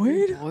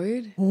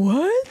Boyd?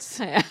 What?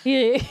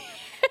 Yeah.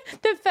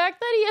 The fact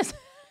that he has,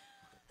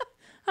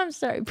 I'm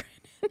sorry, Brandon,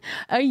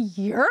 a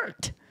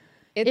yurt.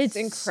 It's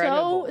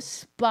incredible. So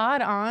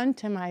spot on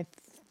to my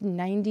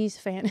 90s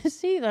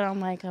fantasy that I'm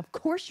like, of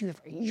course you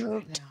have a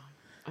yurt.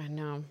 I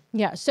know.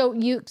 Yeah. So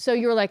you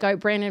were like, all right,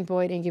 Brandon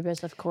Boyd,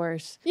 Incubus, of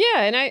course.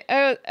 Yeah, and I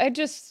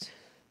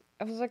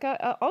was like,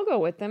 I'll go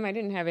with them. I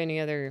didn't have any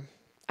other.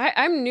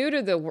 I'm new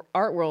to the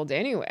art world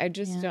anyway.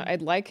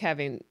 I'd like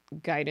having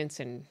guidance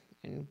and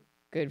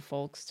good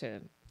folks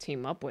to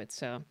team up with.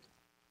 So,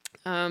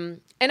 and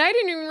I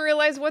didn't even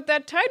realize what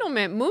that title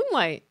meant.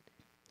 Moonlight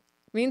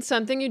means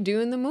something you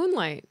do in the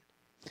moonlight.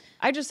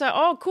 I just thought,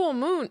 oh, cool,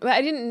 moon. But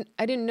I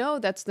didn't know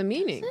that's the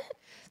meaning.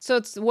 So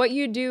it's what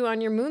you do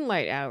on your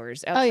moonlight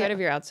hours outside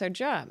of your outside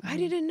job. I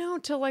didn't know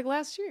till like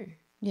last year.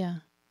 Yeah.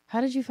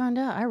 How did you find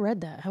out? I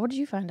read that. What did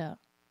you find out?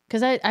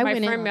 Because my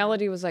friend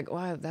Melody was like,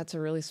 wow, that's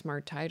a really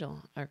smart title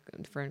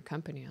for a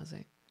company. I was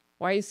like,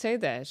 why you say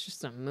that? It's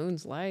just a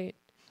moon's light.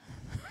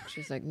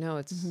 She's like, no,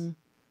 it's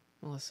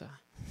Melissa.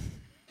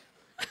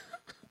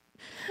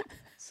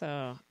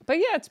 So, but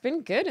yeah, it's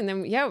been good. And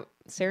then,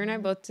 Sarah and I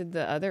both did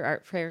the other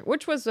art fair,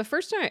 which was the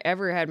first time I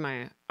ever had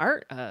my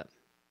art up.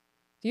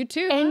 You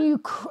too. And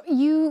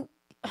you,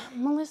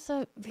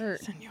 Melissa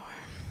Villaseñor.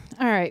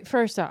 All right,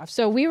 first off,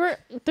 so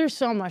there's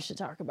so much to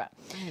talk about.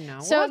 I know.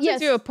 So we'll have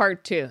to do a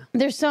part 2.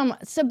 There's so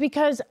much. So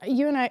because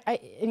you and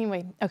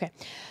anyway, okay.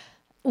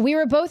 We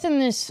were both in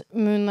this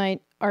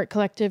Moonlight Art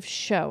Collective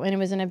show, and it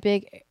was in a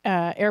big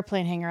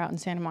airplane hangar out in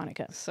Santa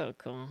Monica. So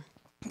cool.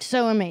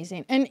 So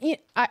amazing. And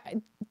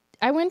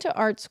I went to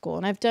art school,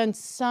 and I've done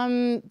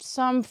some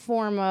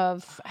form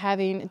of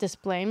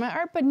displaying my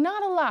art, but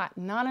not a lot,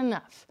 not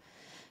enough.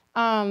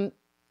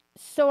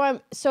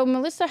 So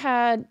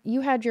Melissa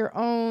you had your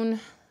own,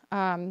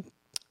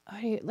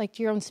 like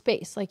your own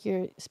space, like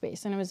your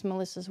space, and it was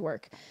Melissa's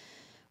work,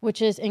 which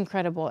is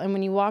incredible. And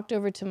when you walked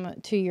over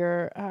to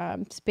your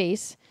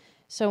space,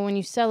 so when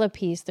you sell a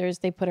piece,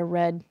 they put a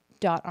red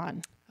dot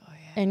on,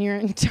 and your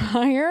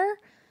entire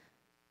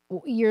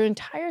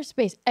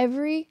space,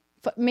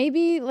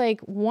 maybe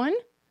like 1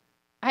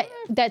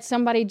 that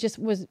somebody just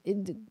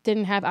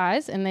didn't have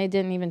eyes and they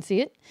didn't even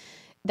see it.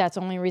 That's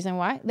the only reason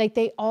why. Like,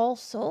 they all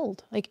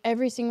sold. Like,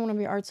 every single one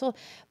of your art sold.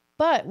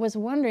 But was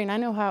wondering, I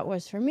know how it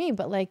was for me,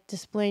 but like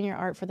displaying your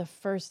art for the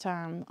first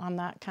time on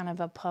that kind of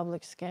a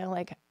public scale,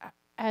 like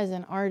as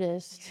an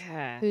artist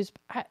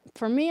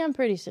for me, I'm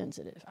pretty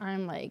sensitive.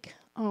 I'm like,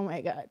 oh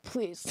my God,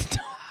 please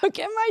look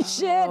at my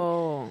shit.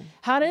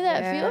 How did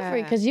that feel for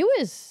you? Because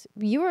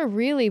you were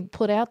really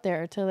put out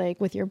there to like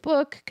with your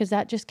book, because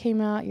that just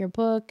came out, your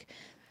book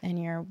and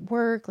your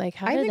work. Like,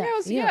 how did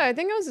that feel? I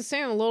think I was the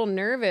same, a little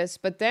nervous,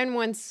 but then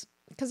once,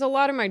 because a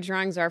lot of my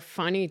drawings are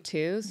funny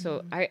too.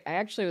 So I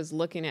actually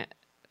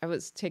I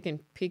was taking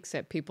peeks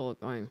at people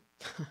going,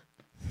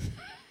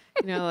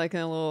 like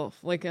a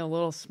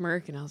little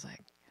smirk. And I was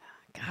like,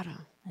 got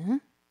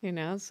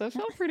him, so it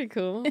felt pretty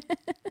cool.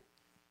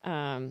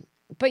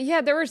 But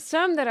yeah, there were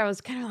some that I was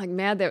kind of like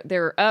mad that they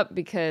were up,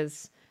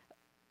 because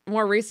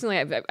more recently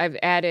I've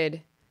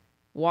added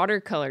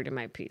watercolor to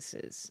my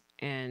pieces.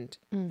 And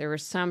there were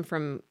some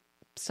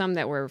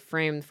that were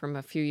framed from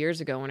a few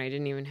years ago when I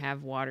didn't even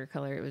have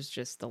watercolor. It was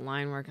just the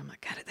line work. I'm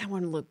like, God, that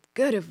one looked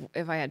good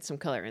if I had some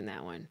color in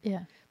that one.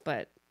 Yeah.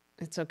 But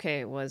it's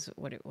okay. It was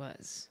what it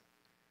was.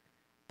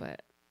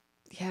 But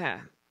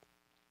yeah,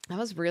 that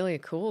was really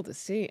cool to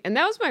see. And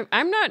that was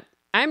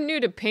I'm new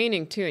to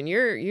painting too. And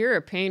you're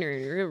a painter.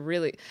 You're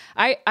really,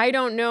 I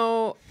don't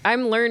know.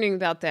 I'm learning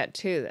about that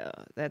too,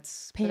 though.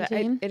 That's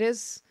painting.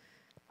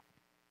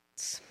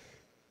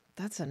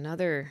 That's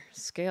another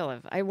scale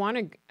of, I want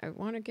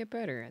to get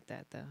better at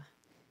that though.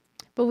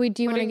 But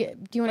do you want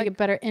to get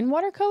better in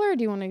watercolor, or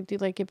do you want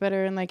to get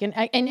better in like I'd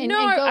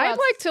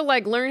like to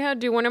like learn how to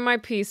do one of my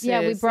pieces.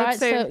 Yeah,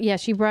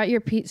 she brought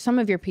some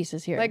of your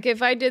pieces here. Like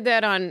if I did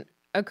that on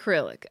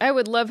acrylic, I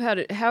would love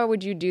how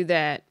would you do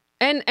that?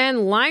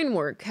 And line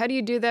work, how do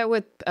you do that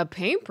with a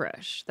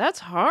paintbrush? That's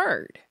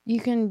hard.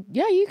 You can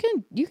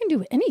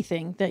do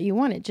anything that you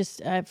want. It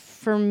just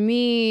for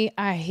me,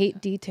 I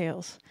hate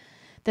details.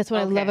 That's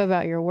what I love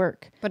about your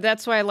work. But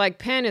that's why I like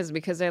pen, is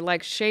because I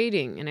like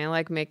shading and I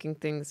like making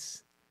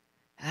things.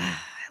 I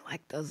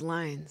like those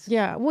lines.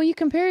 Yeah. Well, you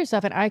compare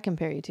yourself, and I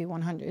compare you to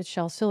 100. It's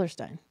Shel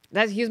Silverstein.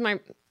 He's my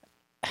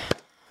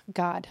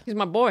God. He's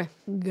my boy.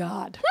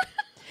 God.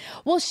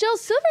 Well, Shel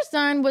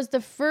Silverstein was the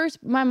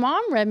first. My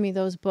mom read me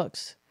those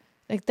books.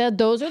 Like that.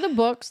 Those are the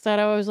books that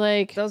I was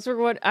like. Those were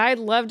what I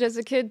loved as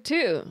a kid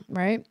too.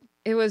 Right.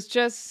 It was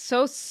just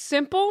so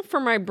simple for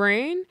my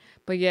brain.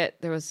 But yet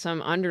there was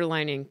some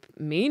underlining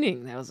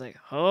meaning that was like,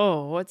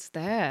 oh, what's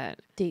that?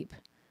 Deep.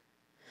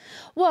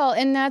 Well,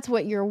 and that's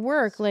what your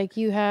work, like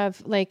you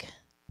have, like,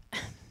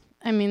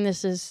 I mean,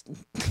 this is...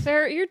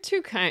 Sarah, you're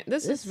too kind.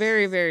 This is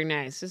very, very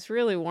nice. It's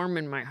really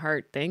warming my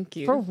heart. Thank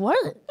you. For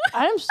what?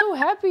 I'm so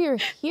happy you're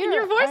here. And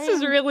your voice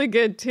is really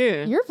good,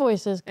 too. Your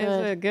voice is good.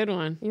 It's a good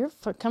one.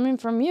 Coming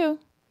from you,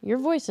 your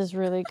voice is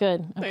really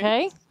good,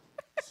 okay?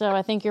 So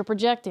I think you're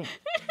projecting,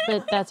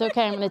 but that's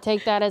okay. I'm going to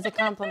take that as a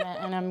compliment,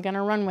 and I'm going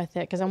to run with it,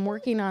 because I'm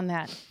working on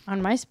that,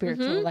 on my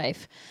spiritual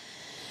life.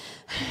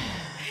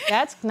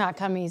 That's not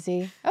come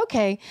easy.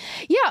 Okay.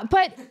 Yeah.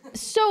 But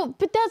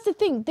that's the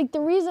thing. Like,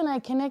 the reason I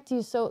connect to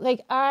you. So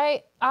like,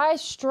 I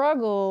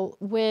struggle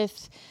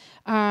with,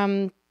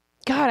 God,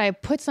 I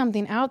put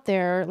something out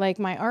there, like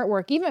my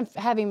artwork, even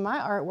having my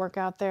artwork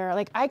out there,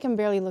 like I can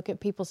barely look at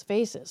people's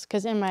faces,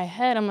 because in my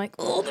head, I'm like,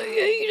 oh, they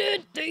hate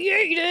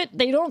it.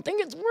 They don't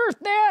think it's worth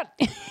that.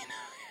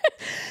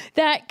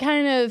 That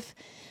kind of,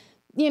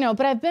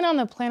 but I've been on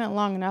the planet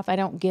long enough. I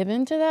don't give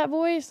in to that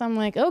voice. I'm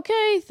like,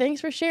 okay, thanks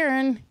for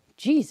sharing.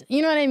 Jeez.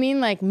 You know what I mean?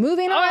 Like,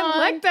 moving on. I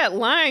like that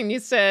line you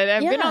said.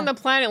 I've been on the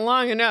planet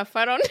long enough.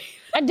 I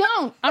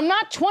don't. I'm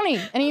not 20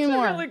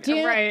 anymore.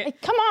 Right.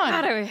 Like, come on.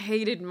 God, I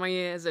hated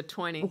me as a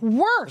 20.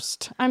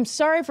 Worst. I'm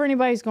sorry for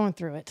anybody who's going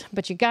through it,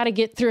 but you got to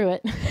get through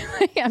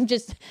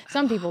it.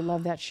 Some people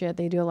love that shit.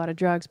 They do a lot of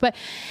drugs, but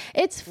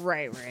it's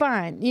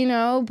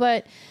fine,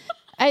 but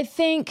I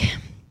think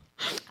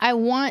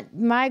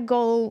my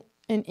goal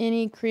in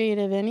any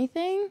creative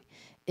anything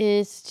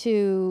is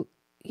to,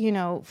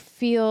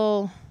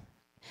 feel,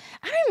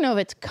 I don't even know if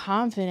it's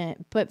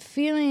confident, but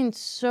feeling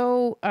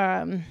so,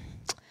 I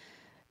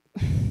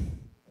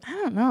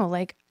don't know,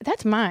 like,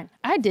 that's mine.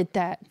 I did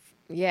that.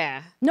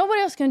 Yeah.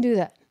 Nobody else can do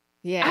that.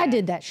 Yeah. I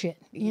did that shit.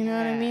 You know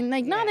what I mean?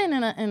 Like, not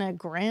in a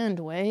grand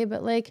way,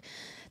 but like,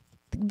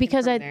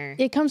 because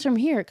it comes from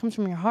here. It comes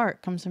from your heart.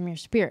 It comes from your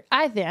spirit.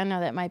 I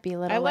know that might be a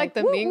little. I like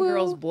the Mean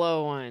Girls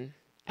Blow one.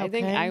 Okay. I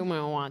think I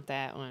want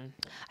that one.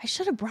 I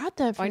should have brought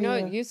that for you. I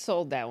know you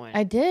sold that one.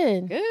 I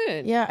did.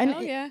 Good.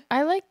 Yeah.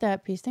 I like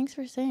that piece. Thanks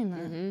for saying that.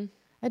 Mm-hmm.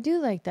 I do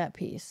like that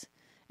piece.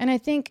 And I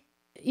think,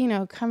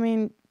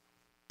 coming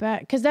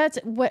back, because that's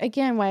why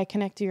I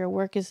connect to your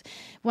work is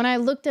when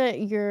I've looked at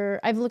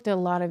a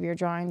lot of your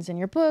drawings in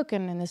your book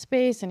and in the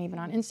space and even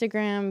on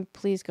Instagram.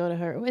 Please go to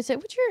her. What's your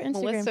Instagram?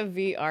 Melissa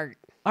V Art.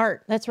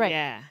 Art. That's right.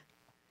 Yeah.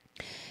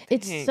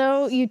 It's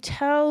so, you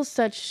tell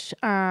such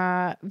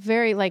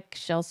very, like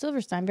Shel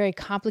Silverstein, very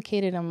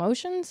complicated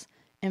emotions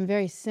and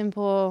very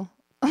simple.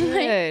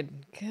 Good.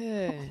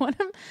 One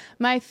of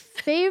my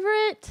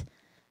favorite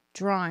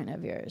drawing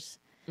of yours.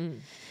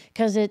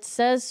 Because it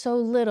says so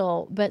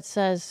little, but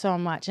says so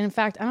much. And in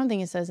fact, I don't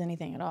think it says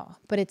anything at all.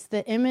 But it's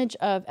the image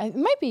of, it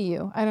might be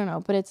you, I don't know,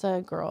 but it's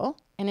a girl,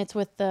 and it's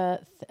with the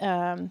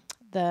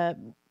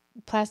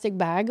plastic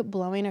bag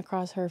blowing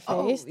across her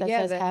face that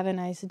says, have a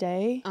nice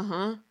day.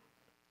 Uh-huh.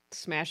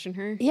 Smashing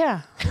her?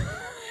 Yeah.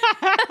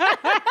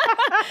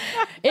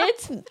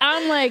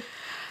 I'm like,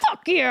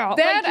 fuck you. Like,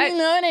 you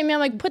know what I mean? I'm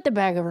like, put the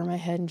bag over my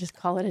head and just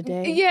call it a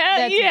day.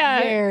 Yeah, that's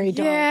very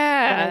dark.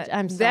 Yeah.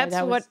 I'm sorry,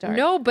 that was dark.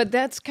 No, but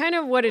that's kind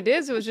of what it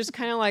is. It was just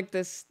kind of like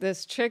this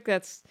chick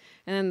and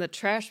then the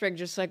trash bag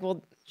just like,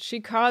 well, she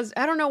caused,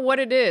 I don't know what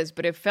it is,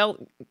 but it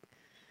felt,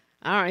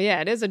 I don't know,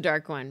 yeah, it is a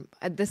dark one.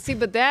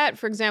 But that,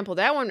 for example,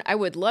 that one I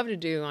would love to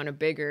do on a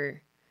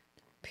bigger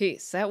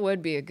piece. That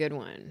would be a good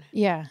one.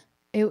 Yeah.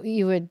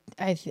 You would,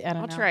 I don't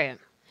know. I'll try it.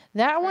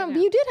 That one,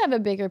 you did have a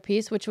bigger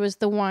piece, which was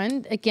the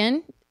one,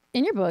 again,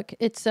 in your book.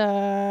 It's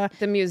the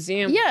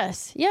museum.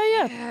 Yes. Yeah.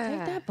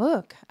 Take that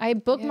book. I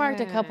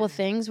bookmarked a couple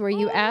things where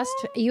you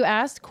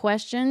asked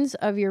questions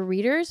of your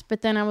readers,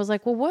 but then I was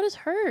like, well, what is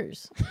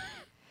hers?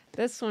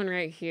 This one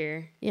right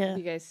here. Yeah.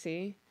 You guys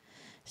see?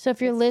 So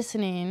if you're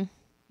listening,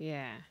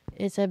 yeah.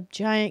 It's a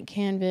giant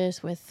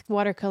canvas with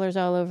watercolors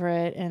all over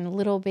it and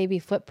little baby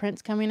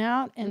footprints coming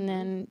out. And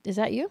then, is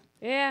that you?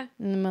 Yeah.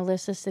 And then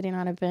Melissa sitting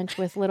on a bench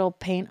with little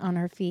paint on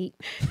her feet.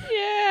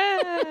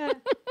 Yeah.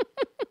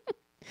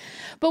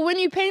 But when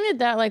you painted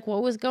that, like,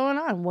 what was going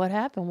on? What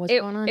happened? What's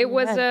going on? It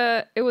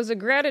was a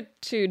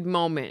gratitude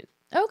moment.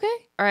 Okay.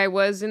 Or it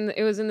was in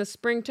the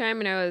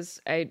springtime, and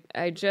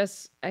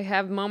I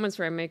have moments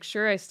where I make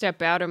sure I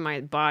step out of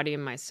my body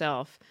and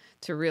myself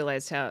to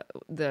realize how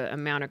the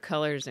amount of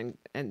colors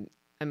and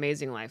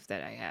amazing life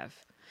that I have.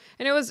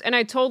 And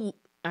I told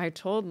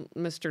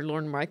Mr.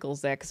 Lorne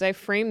Michaels that, because I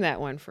framed that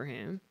one for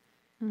him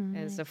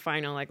as a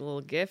final like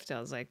little gift. I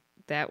was like,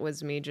 that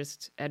was me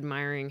just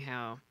admiring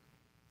how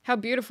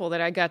beautiful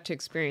that I got to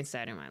experience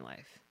that in my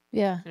life.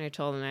 Yeah. And I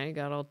told him that, he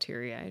got all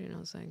teary-eyed, and I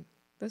was like,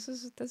 this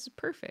is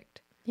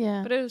perfect.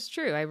 Yeah. But it was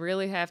true. I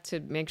really have to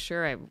make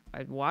sure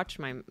I watch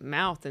my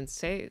mouth and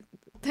say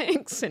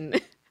thanks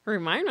and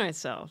remind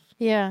myself.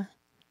 Yeah.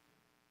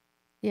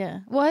 Yeah.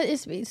 Well,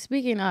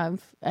 speaking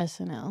of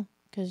SNL,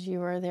 because you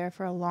were there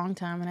for a long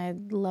time and I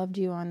loved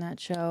you on that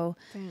show.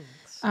 Thanks.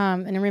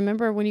 And I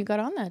remember when you got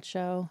on that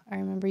show, I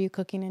remember you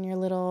cooking in your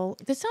little,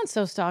 this sounds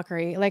so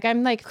stalkery. Like,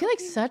 I'm like, I feel like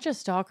such a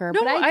stalker.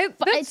 No,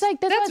 but it's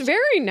like, that's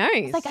very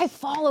nice. It's like, I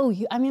follow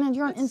you. I mean,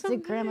 you're on That's so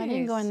Instagram. I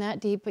didn't go in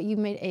that deep, but you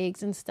made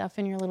eggs and stuff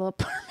in your little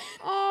apartment.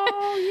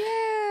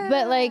 Oh, yeah.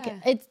 But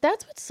like,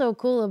 that's what's so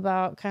cool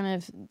about kind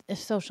of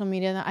social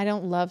media. I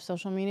don't love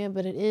social media,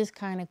 but it is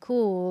kind of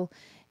cool.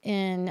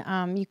 And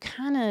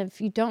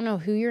you don't know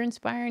who you're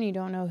inspiring. You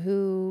don't know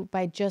who,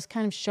 by just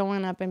kind of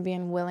showing up and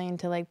being willing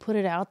to like put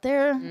it out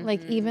there,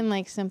 like even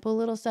like simple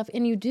little stuff.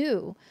 And you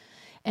do.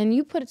 And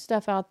you put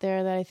stuff out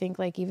there that I think,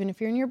 like, even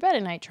if you're in your bed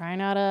at night trying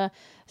out a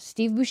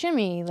Steve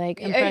Buscemi like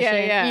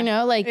impression, you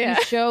know, like you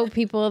show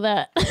people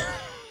that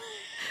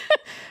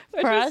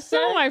Which is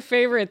still my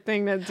favorite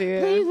thing to do.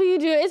 Please, will you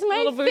do it? It's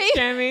my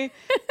favorite.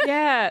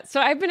 Yeah.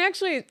 So I've been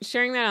actually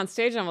sharing that on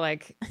stage. I'm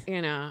like,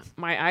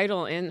 my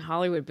idol in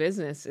Hollywood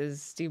business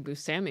is Steve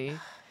Buscemi.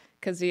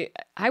 Because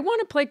I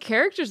want to play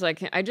characters like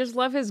him. I just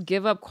love his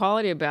give up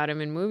quality about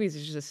him in movies.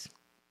 It's just,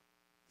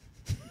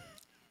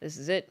 this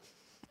is it.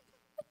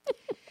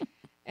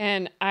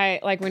 And I,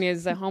 like when he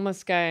was the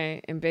homeless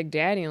guy in Big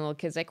Daddy, and the little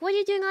kid's like, what are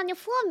you doing on your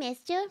floor,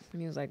 mister?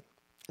 And he was like,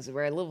 this is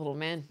where I live, little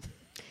man.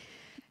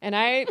 And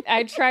I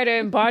try to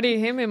embody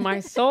him in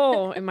my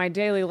soul, in my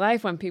daily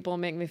life, when people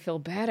make me feel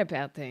bad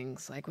about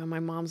things. Like when my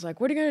mom's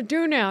like, what are you going to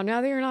do now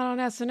that you're not on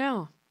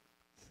SNL?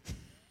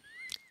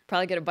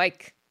 Probably get a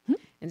bike.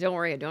 And don't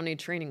worry, I don't need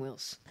training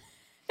wheels.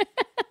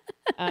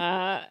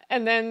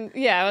 And then,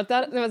 there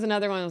was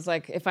another one that was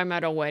like, if I'm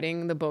at a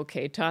wedding, the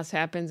bouquet toss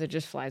happens, it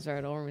just flies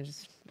right over me.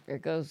 Just, there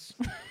it goes.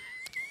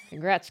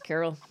 Congrats,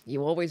 Carol.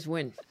 You always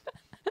win.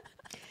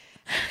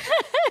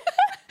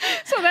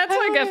 So that's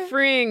like a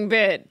freeing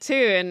bit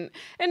too,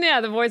 and yeah,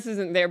 the voice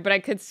isn't there, but I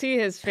could see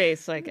his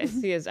face, like I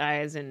see his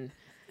eyes, and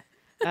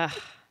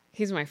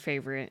he's my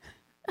favorite.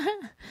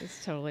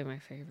 He's totally my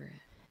favorite.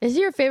 Is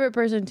he your favorite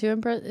person to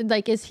impress?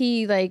 Like, is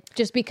he like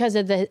just because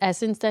of the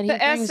essence that he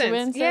brings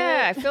in?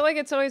 Yeah, I feel like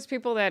it's always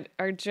people that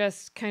are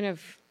just kind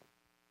of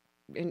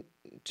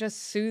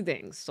just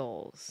soothing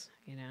souls,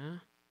 Yeah.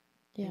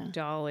 Like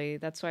Dolly.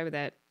 That's why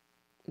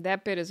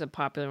that bit is a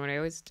popular one. I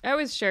always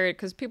share it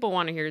because people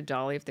want to hear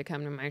Dolly if they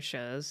come to my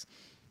shows.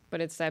 But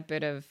it's that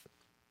bit of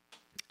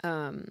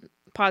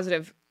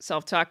positive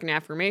self-talk and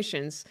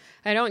affirmations.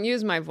 I don't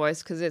use my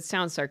voice because it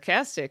sounds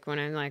sarcastic when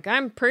I'm like,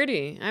 I'm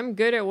pretty. I'm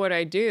good at what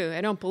I do. I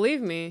don't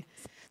believe me.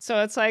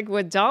 So it's like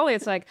with Dolly,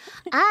 it's like,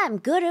 I'm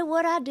good at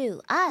what I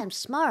do. I'm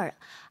smart.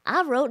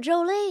 I wrote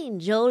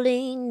Jolene,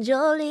 Jolene,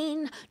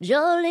 Jolene,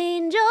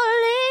 Jolene,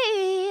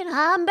 Jolene.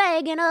 I'm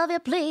begging of you,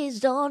 please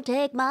don't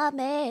take my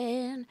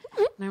man.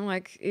 And I'm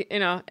like,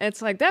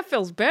 it's like, that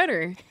feels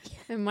better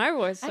in my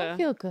voice. I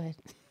feel good.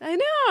 I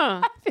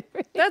know.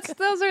 That's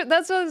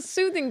those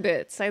soothing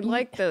bits. I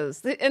like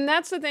those. And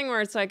that's the thing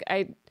where it's like,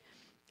 I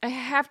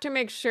have to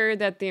make sure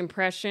that the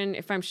impression,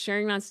 if I'm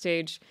sharing on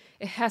stage,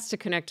 it has to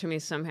connect to me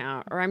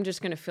somehow, or I'm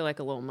just going to feel like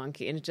a little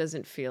monkey, and it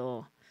doesn't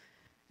feel,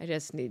 I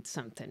just need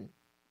something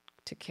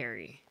to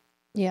carry.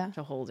 Yeah.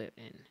 To hold it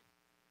in.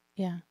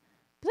 Yeah.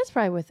 But that's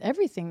probably with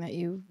everything that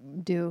you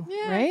do,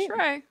 right?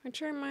 I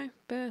try my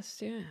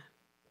best, yeah.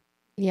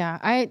 Yeah,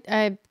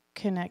 I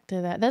connect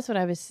to that. That's what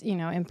I was,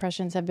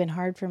 impressions have been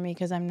hard for me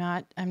because I'm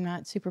not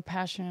super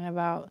passionate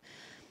about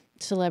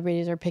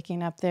celebrities or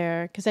picking up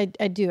their, because I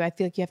do. I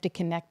feel like you have to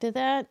connect to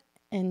that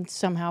and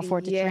somehow for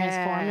it to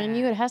transform in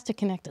you. It has to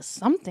connect to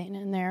something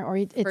in there, or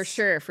it's for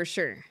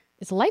sure.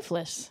 It's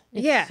lifeless.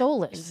 It's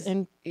soulless.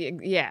 And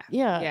yeah.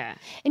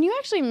 And you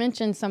actually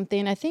mentioned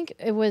something. I think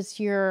it was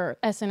your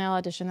SNL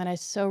audition that I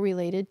so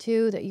related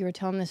to, that you were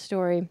telling this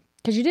story,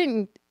 because you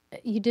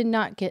did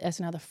not get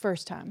SNL the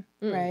first time,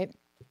 right?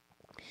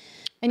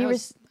 And I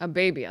was a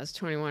baby. I was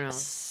 21. I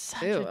was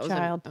such a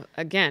child.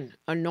 Again,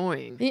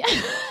 annoying. Yeah.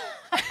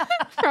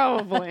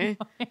 Probably.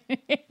 No,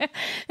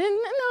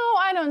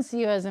 I don't see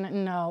you as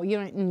no. You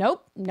don't.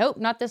 Nope,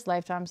 not this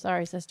lifetime.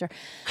 Sorry, sister.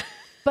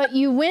 But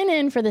you went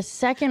in for the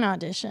second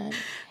audition,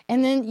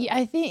 and then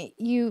I think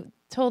you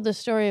told the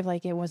story of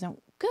like it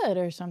wasn't good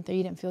or something.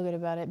 You didn't feel good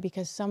about it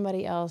because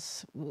somebody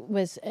else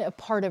was a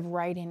part of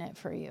writing it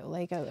for you,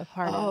 like a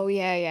part of. Oh,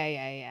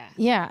 yeah.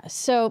 Yeah.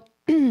 So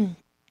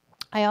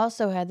I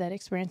also had that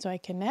experience, so I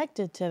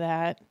connected to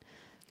that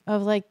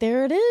of like,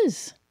 there it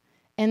is.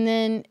 And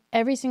then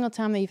every single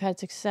time that you've had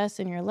success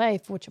in your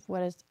life,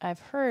 I've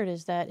heard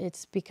is that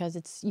it's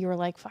because you were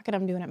like, fuck it,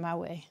 I'm doing it my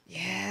way.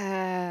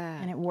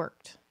 Yeah. And it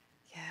worked.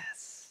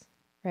 Yes.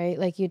 Right?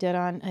 Like you did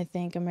on, I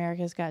think,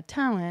 America's Got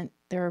Talent.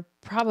 There were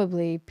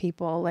probably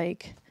people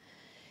like,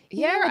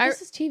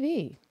 this is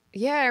TV.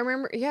 Yeah, I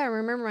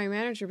remember my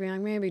manager being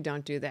like, maybe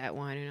don't do that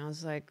one. And I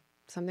was like,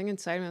 something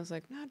inside me, I was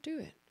like, no, do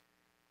it.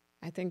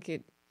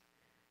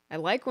 I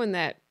like when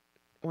that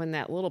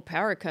little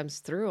power comes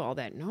through all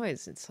that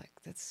noise. It's like,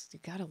 you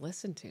got to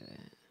listen to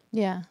it.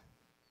 Yeah.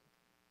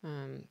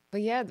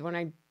 But yeah, when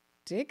I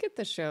did get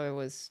the show, it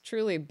was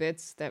truly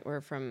bits that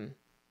were from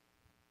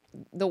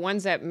the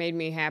ones that made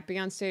me happy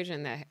on stage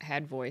and that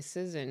had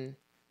voices. And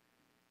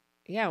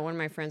yeah, one of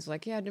my friends was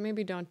like, yeah,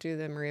 maybe don't do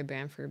the Maria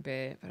Bamford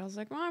bit. But I was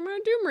like, well, I'm going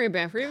to do Maria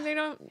Bamford. Even they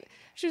don't.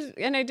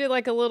 And I did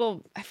like a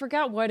little, I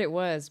forgot what it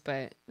was,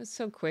 but it was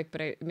so quick, but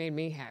it made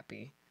me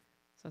happy.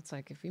 So it's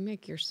like, if you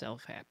make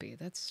yourself happy,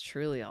 that's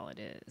truly all it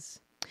is.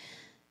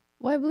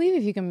 Well, I believe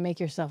if you can make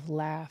yourself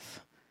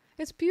laugh,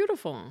 it's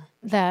beautiful.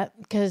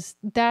 Because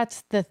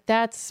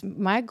that's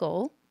my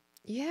goal.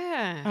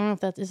 Yeah. I don't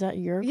know if is that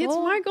your goal? It's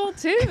my goal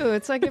too.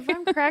 It's like if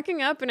I'm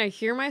cracking up and I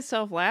hear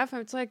myself laugh,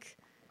 it's like,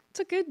 it's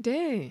a good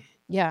day.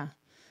 Yeah.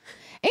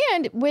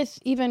 And with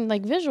even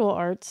like visual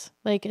arts,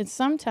 like it's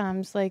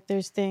sometimes like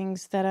there's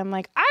things that I'm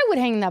like, I would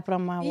hang that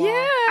on my wall.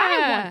 Yeah.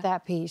 I want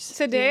that piece.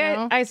 Today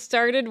I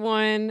started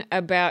one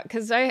about,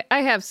 because I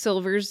have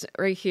silvers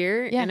right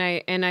here,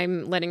 and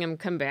I'm letting them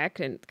come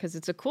back, and because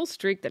it's a cool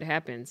streak that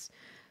happens.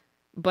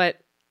 But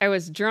I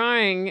was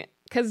drawing,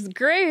 because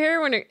gray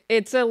hair, when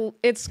it's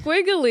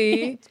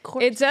squiggly,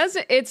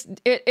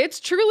 it's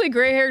truly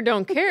gray hair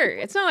don't care.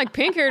 It's not like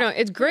pink hair don't.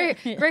 It's gray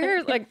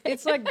hair, like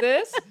it's like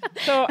this.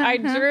 So I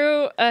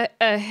drew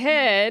a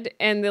head,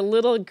 and the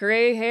little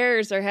gray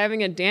hairs are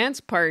having a dance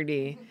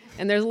party,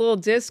 and there's a little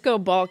disco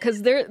ball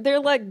because they're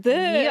like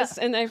this,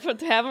 and I have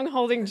them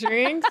holding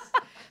drinks.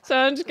 So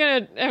I'm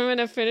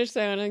gonna finish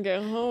that one and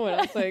go home. And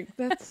I was like,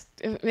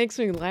 it makes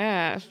me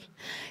laugh.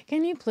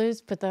 Can you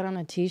please put that on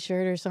a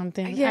T-shirt or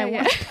something?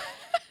 Yeah.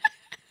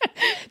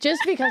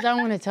 Just because I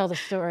want to tell the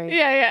story.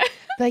 Yeah.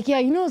 Like, yeah,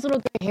 you know those little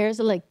gray hairs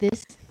are like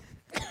this?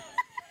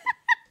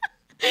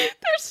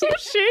 They're so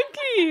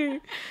shaky.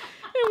 And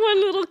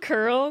one little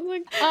curl.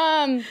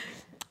 Like,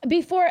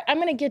 before, I'm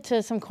going to get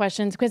to some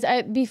questions, because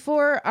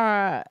before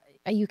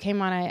you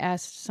came on, I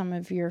asked some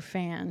of your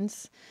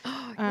fans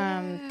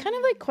kind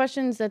of like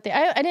questions that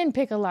I didn't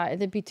pick a lot.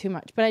 It'd be too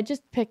much, but I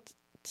just picked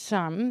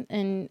some,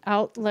 and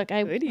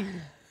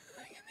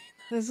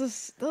those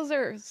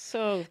are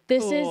so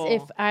This cool.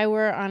 Is if I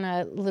were on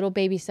a little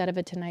baby set of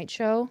a Tonight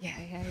Show.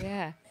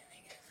 Yeah.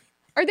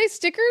 Are they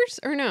stickers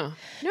or no?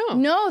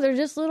 No, they're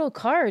just little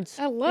cards.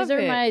 I love These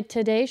are my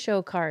Today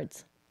Show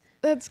cards.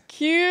 That's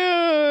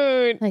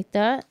cute. Like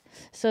that.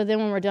 So then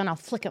when we're done, I'll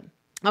flick them.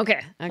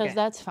 Okay. Because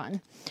that's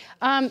fun.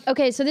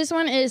 Okay, so this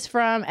one is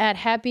from at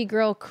Happy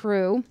Girl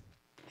Crew.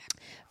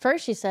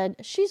 First, she said,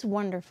 she's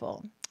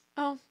wonderful.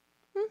 Oh.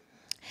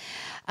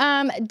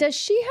 Does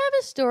she have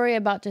a story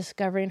about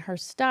discovering her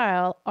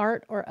style,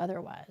 art or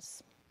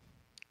otherwise?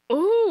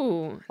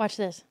 Ooh. Watch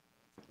this.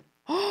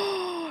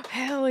 Oh,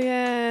 hell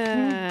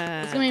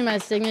yeah. It's going to be my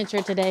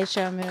signature Today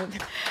Show move.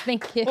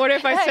 Thank you. What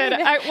if I said,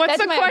 what's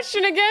the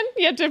question again?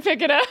 You have to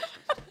pick it up.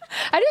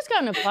 I just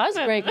got an applause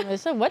break and I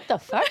said, what the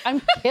fuck?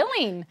 I'm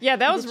killing. Yeah,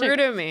 that was rude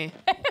of me.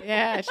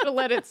 Yeah, I should have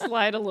let it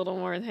slide a little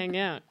more and hang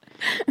out.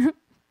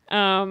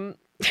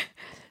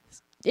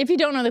 If you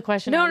don't know the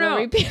question, I will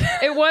repeat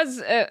it. It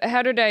was,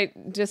 how did I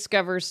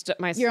discover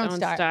my own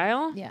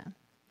style? Yeah.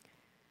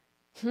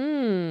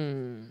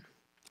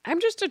 I'm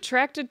just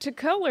attracted to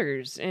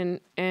colors and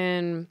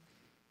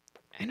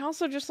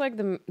also just like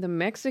the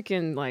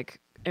Mexican like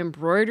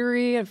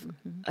embroidery of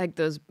like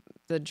the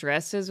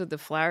dresses with the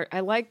flower.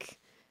 I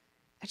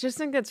just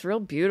think that's real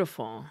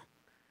beautiful.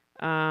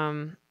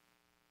 And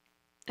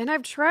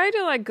I've tried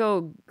to like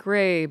go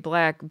gray,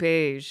 black,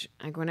 beige.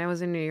 Like when I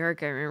was in New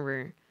York, I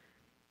remember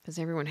because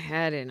everyone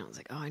had it and I was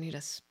like, oh, I need to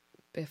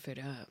spiff it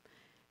up.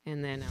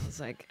 And then I was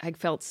like, I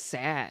felt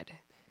sad.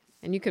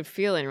 And you could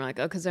feel it and you're like,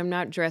 oh, because I'm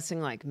not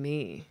dressing like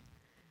me.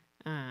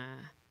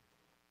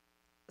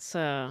 So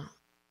I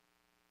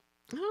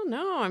don't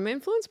know. I'm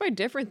influenced by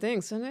different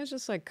things. Sometimes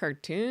just like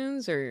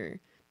cartoons or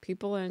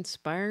people that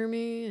inspire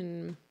me,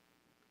 and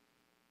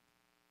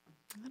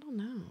I don't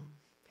know.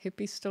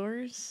 Hippie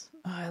stores.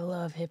 Oh, I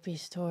love hippie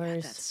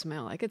stores. That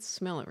smell. I could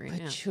smell it right now.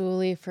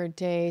 Patchouli for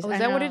days. Oh, is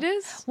that what it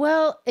is?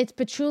 Well, it's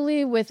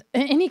patchouli with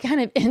any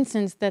kind of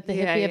incense that the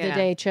hippie of the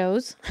day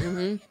chose.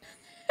 Mm-hmm.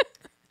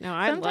 No,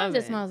 I love it. Sometimes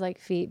it smells like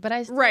feet, but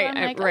I'm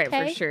like, right,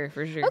 okay.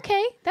 for sure.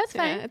 Okay, that's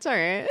fine. Yeah, it's all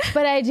right.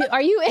 But I do.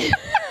 Are you?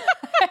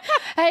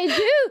 I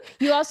do.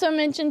 You also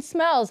mentioned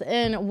smells,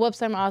 and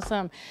whoops, I'm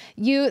awesome.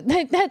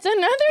 That's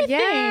another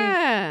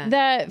thing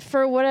that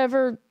for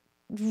whatever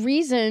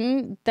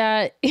reason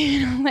that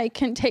like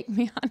can take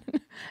me on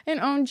an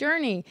own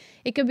journey.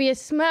 It could be a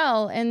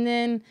smell, and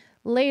then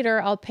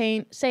later I'll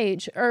paint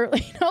sage or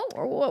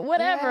or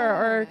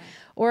whatever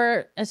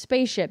or a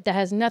spaceship that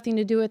has nothing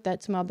to do with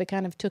that smell, but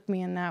kind of took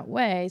me in that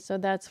way. So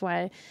that's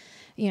why,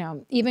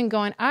 even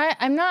going,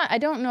 I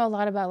don't know a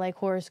lot about like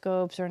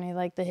horoscopes or any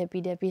like the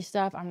hippy dippy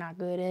stuff. I'm not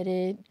good at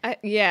it.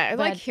 I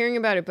like hearing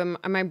about it,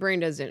 but my brain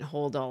doesn't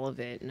hold all of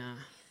it. No.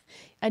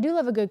 I do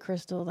love a good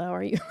crystal though.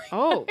 Are you?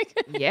 Oh,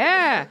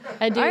 yeah.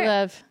 I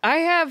love. I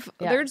have,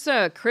 there's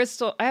a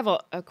crystal. I have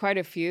quite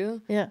a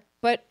few. Yeah.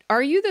 But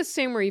are you the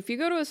same where if you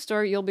go to a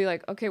store, you'll be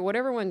like, okay,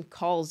 whatever one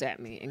calls at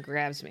me and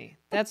grabs me,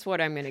 that's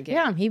what I'm going to get.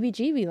 Yeah, I'm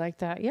heebie-jeebie like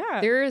that.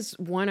 Yeah. There is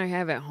one I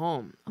have at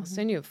home. I'll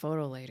send you a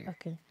photo later.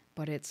 Okay.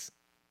 But it's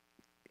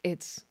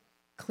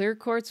clear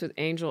quartz with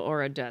angel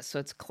aura dust.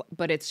 So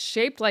but it's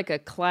shaped like a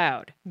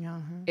cloud.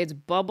 It's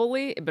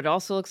bubbly, but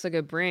also looks like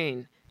a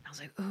brain. I was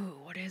like, ooh,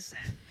 what is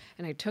that?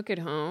 And I took it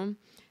home.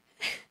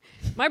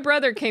 My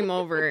brother came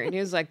over and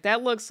he was like,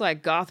 that looks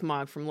like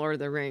Gothmog from Lord of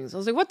the Rings. I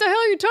was like, what the hell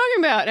are you talking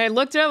about? And I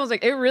looked it up. I was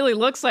like, it really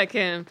looks like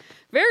him.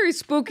 Very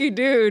spooky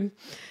dude.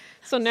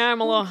 So now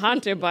I'm a little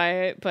haunted by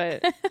it,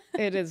 but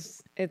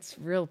it's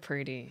real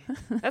pretty.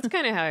 That's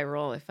kind of how I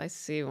roll if I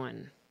see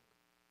one.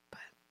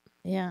 But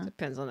yeah,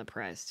 depends on the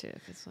price too.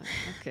 If it's like,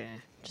 okay.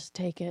 Just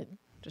take it.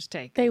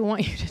 They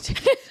want you to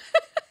take it.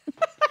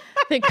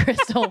 The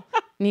crystal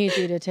needs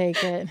you to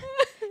take it.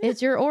 It's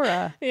your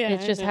aura. Yeah,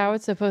 it's just how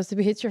it's supposed to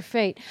be. It's your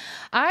fate.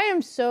 I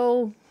am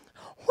so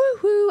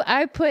woohoo.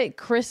 I put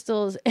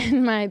crystals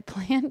in my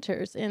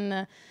planters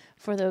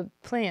for the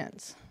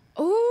plants.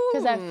 Oh,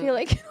 because I feel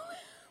like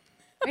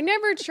I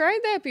never tried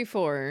that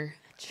before.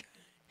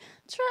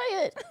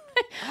 Try it.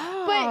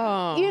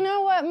 But you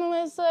know what,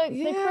 Melissa?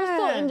 The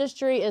crystal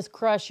industry is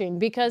crushing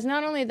because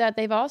not only that,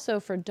 they've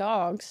also for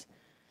dogs.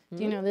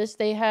 Do you know this?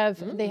 They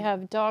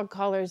have dog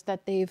collars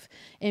that they've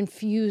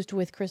infused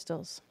with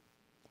crystals.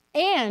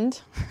 And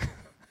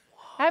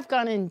I've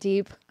gone in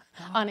deep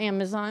on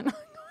Amazon.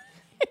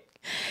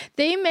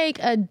 They make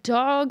a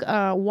dog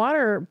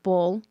water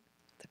bowl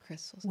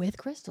with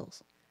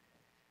crystals.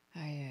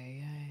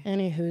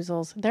 Any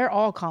hoozles. They're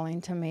all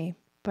calling to me,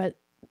 but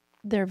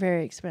they're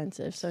very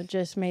expensive. So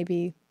just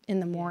maybe in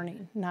the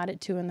morning, not at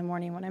 2 a.m.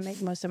 when I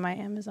make most of my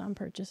Amazon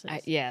purchases.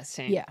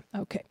 Same. Yeah,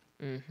 okay.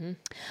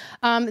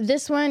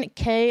 This one,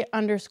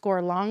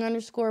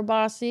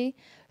 K_long_bossy.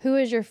 Who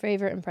is your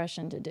favorite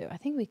impression to do? I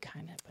think we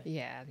kind of.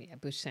 Yeah,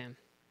 Buscemi.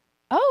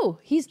 Oh,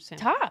 he's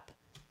top.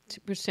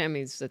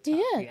 Buscemi's the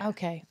top. Yeah.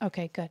 Okay,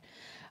 good.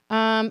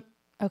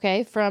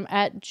 Okay, from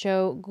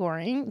Joy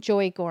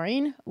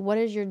Goring. What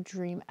is your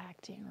dream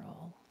acting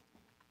role?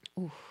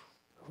 Oof.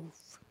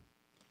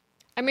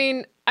 I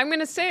mean, I'm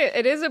gonna say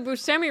it is a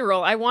Buscemi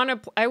role.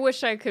 I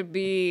wish I could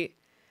be,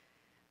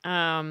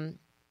 Buscemi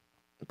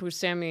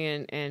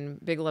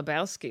and Big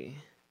Lebowski.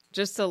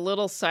 Just a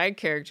little side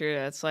character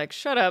that's like,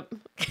 shut up.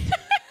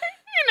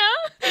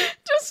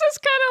 Just this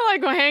kind of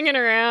like hanging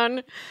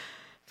around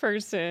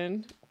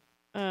person.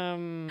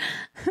 I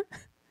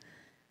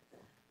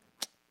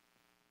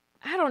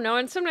don't know.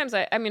 And sometimes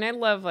I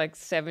love like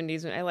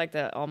 70s. I like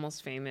the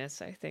Almost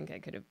Famous. I think I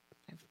could have.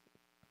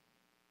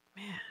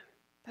 Man,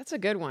 that's a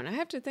good one. I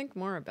have to think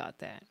more about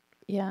that.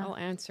 Yeah. I'll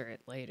answer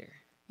it later.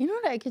 You know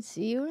what I could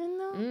see you in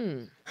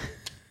though?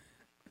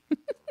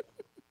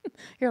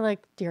 You're like,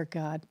 dear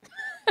God.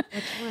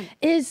 Which one?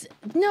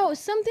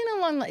 Something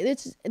along like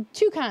it's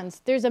two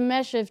kinds. There's a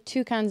mesh of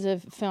two kinds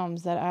of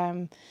films that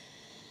I'm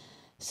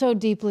so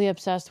deeply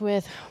obsessed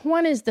with.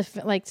 One is the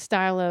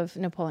style of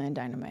Napoleon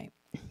Dynamite.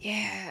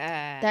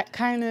 Yeah. That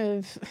kind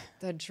of...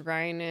 The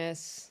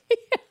dryness.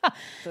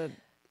 Yeah.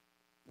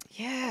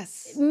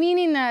 Yes.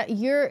 Meaning that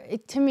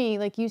to me,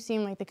 like, you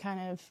seem like the kind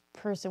of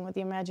person with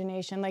the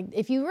imagination. Like,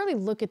 if you really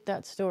look at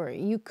that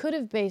story, you could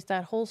have based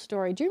that whole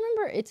story. Do you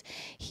remember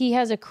he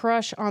has a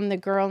crush on the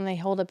girl and they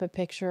hold up a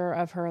picture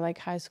of her, like,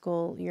 high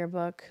school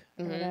yearbook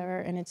or whatever.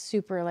 And it's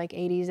super, like,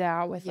 80s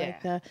out with,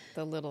 like, the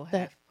little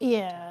half.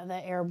 Yeah, the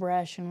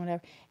airbrush and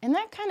whatever. And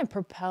that kind of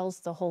propels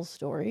the whole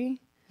story.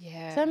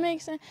 Yeah. Does that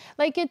make sense?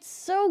 Like, it's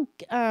so...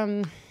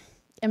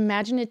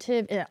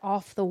 imaginative and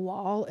off the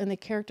wall, and the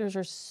characters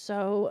are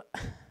so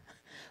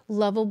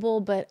lovable,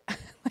 but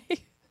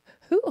like,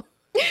 who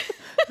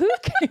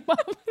came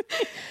up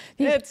with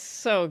It's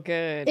so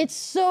good. It's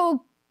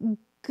so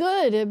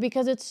good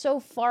because it's so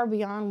far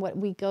beyond what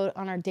we go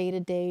on our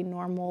day-to-day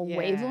normal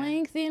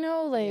wavelength,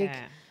 like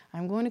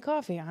I'm going to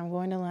coffee, I'm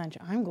going to lunch,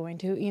 I'm going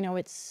to,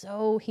 it's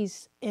so,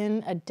 he's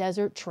in a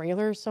desert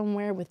trailer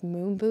somewhere with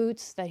moon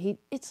boots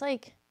it's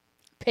like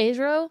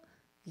Pedro.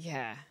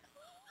 Yeah.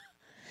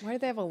 Why do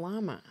they have a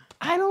llama?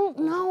 I don't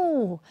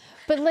know,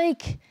 but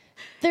like,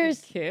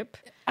 there's Kip.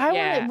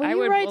 I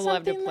would write love to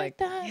something play. like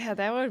that. Yeah,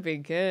 that would be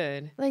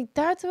good. Like,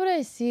 that's what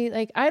I see.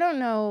 Like, I don't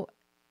know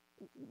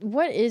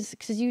what is,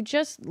 because you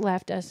just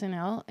left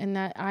SNL, and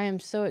that I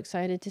am so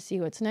excited to see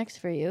what's next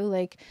for you.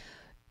 Like,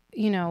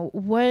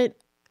 what?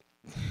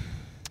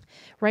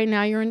 Right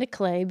now, you're into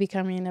clay,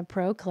 becoming a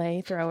pro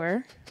clay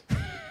thrower.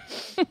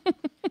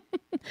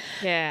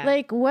 Yeah.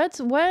 Like, what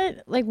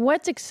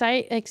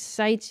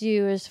excites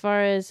you as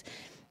far as,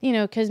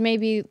 because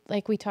maybe,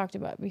 like we talked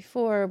about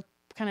before,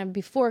 kind of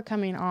before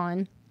coming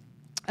on,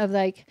 of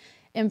like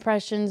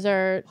impressions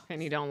are...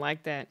 And you don't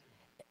like that.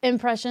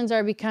 Impressions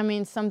are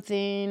becoming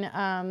something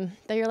that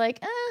you're like,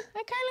 I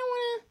kind of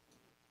want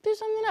to do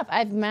something else.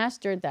 I've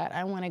mastered that.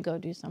 I want to go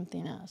do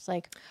something else.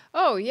 Like,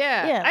 oh,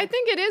 yeah. I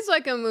think it is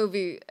like a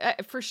movie.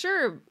 For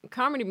sure,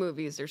 comedy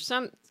movies or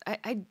some...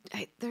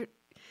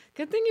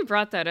 Good thing you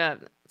brought that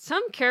up.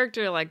 Some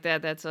character like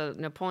that's a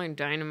Napoleon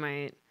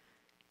Dynamite,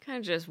 kind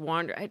of just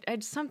wander.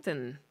 I'd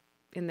something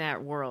in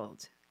that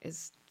world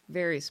is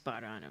very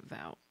spot on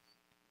about.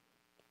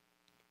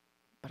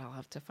 But I'll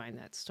have to find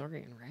that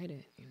story and write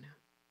it,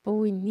 But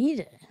we need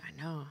it. I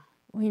know.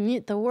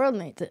 The world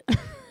needs it.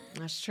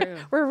 That's true.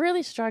 We're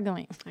really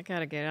struggling. I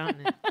gotta get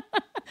on it.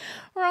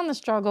 We're on the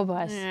struggle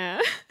bus. Yeah.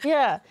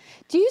 Yeah.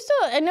 Do you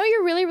still, I know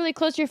you're really, really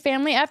close to your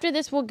family. After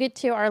this, we'll get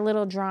to our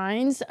little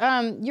drawings.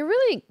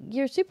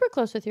 You're super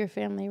close with your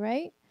family,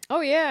 right?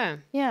 Oh, yeah.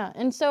 Yeah.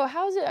 And so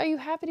how's it, are you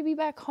happy to be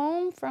back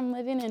home from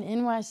living in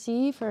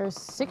NYC for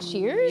 6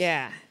 years?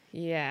 Yeah.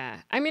 Yeah.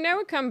 I mean, I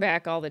would come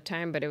back all the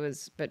time, but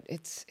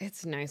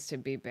it's nice to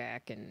be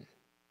back and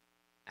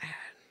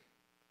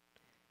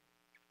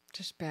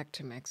just back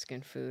to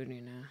Mexican food,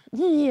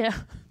 Yeah.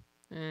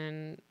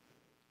 And,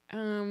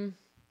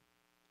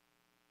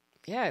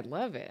 yeah, I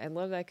love it. I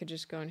love that I could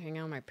just go and hang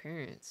out with my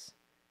parents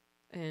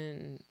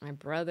and my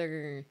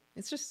brother.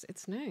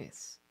 It's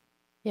nice.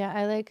 Yeah,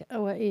 I like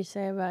what you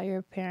say about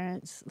your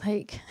parents.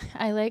 Like,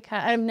 I like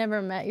how I've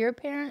never met your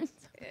parents.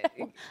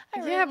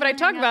 Yeah, but I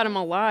talk about them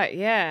a lot.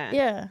 Yeah.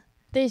 Yeah.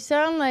 They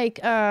sound like,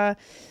 yeah.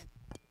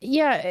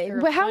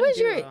 But how was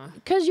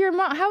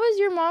how was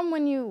your mom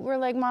when you were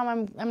like,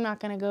 Mom, I'm not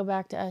going to go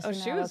back to SNL? Oh,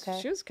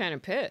 she was kind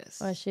of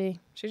pissed. Was she?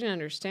 She didn't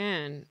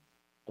understand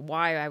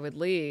why I would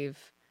leave.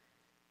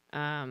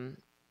 And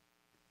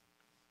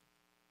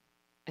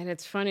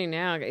it's funny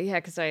now. Yeah,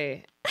 because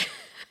I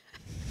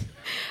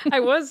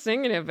was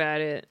thinking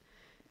about it.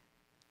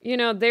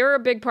 They were a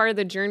big part of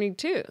the journey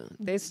too.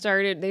 They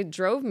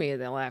drove me to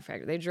the Laugh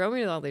Factory. They drove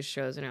me to all these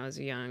shows when I was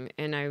young.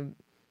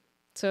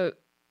 So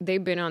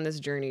they've been on this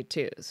journey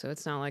too. So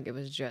it's not like it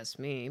was just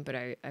me, but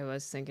I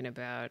was thinking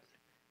about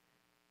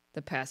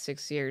the past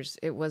 6 years.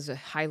 It was a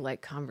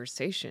highlight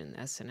conversation,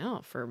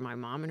 SNL, for my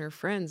mom and her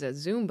friends at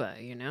Zumba,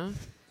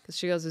 because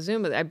she goes to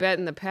Zumba. I bet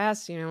in the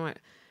past,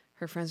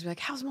 her friends would be like,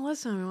 how's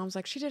Melissa? And my mom's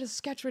like, she did a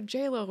sketch with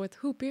J-Lo with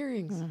hoop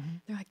earrings. Mm-hmm.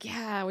 They're like,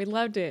 yeah, we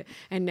loved it.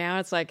 And now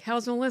it's like,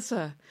 how's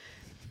Melissa?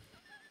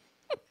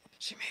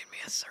 She made me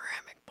a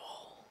ceramic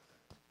bowl.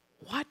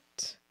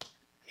 What?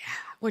 Yeah.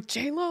 With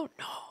J-Lo?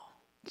 No.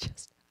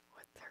 Just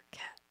with their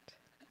cat.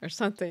 Or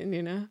something,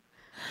 I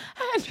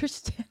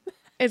understand that.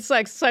 It's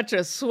like such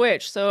a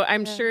switch. So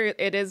I'm sure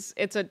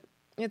it's a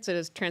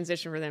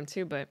transition for them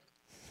too. But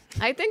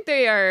I think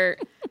they are,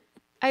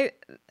 I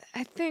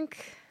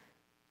think,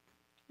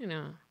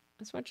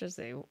 as much as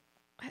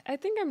I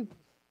think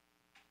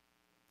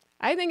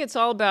it's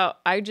all about,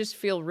 I just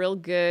feel real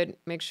good,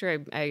 make sure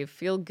I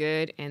feel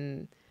good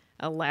and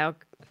allow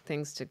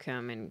things to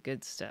come and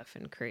good stuff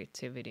and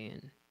creativity.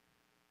 And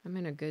I'm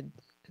in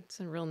it's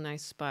a real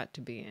nice spot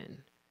to be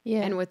in.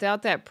 Yeah. And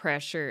without that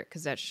pressure,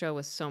 because that show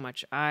was so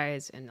much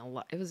eyes and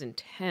it was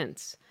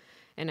intense.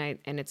 And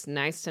it's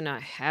nice to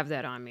not have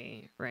that on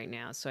me right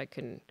now, so I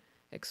can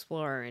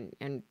explore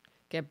and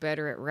get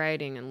better at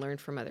writing and learn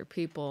from other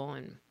people.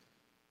 And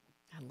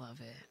I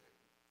love it.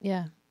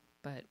 Yeah.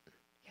 But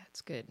yeah,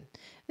 That's good.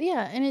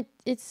 Yeah, and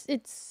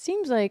it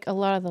seems like a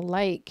lot of the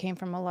light came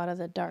from a lot of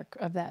the dark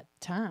of that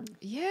time.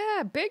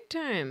 Yeah, big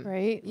time.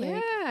 Right?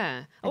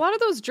 Yeah. A lot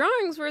of those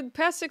drawings were the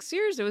past 6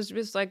 years. It was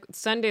just like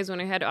Sundays when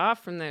I had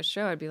off from that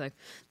show, I'd be like,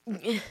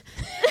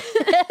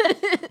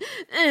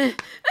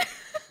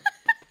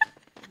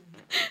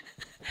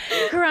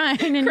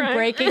 crying and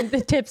breaking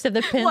the tips of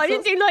the pencils. why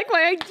didn't you like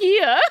my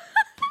idea?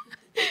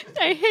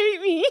 I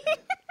hate me.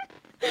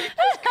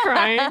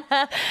 Crying.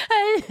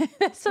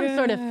 Some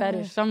sort of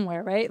fetish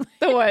somewhere, right?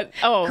 The what?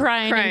 Oh,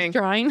 crying. And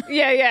drawing.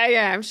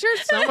 Yeah. I'm sure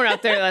somewhere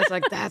out there that's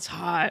like, that's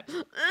hot.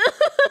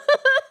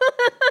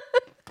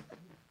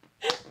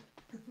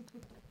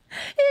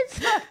 It's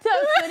fucked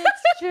up, but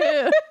it's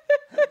true.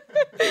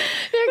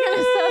 They're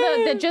gonna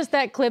sell just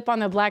that clip on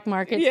the black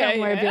market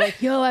somewhere. Yeah. Be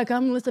like, yo, like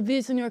I'm Melissa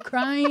Villaseñor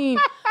crying,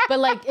 but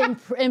like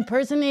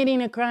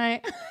impersonating a crying.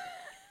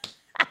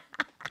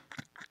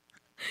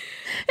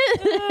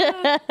 God,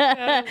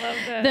 I love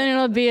that. Then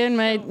it'll be in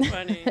my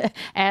funny.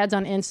 ads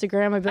on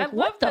Instagram. I'd be like,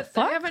 what the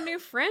fuck? I have a new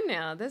friend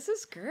now. This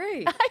is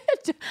great.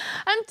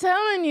 I'm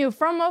telling you,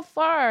 from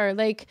afar.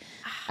 Like,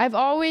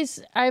 Maria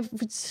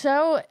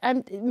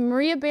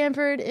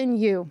Bamford and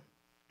you,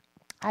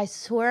 I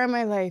swear on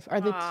my life, are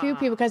the two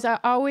people, because I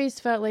always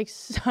felt like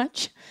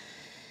such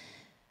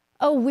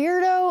a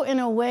weirdo in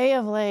a way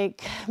of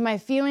like, my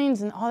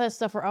feelings and all that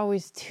stuff are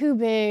always too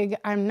big.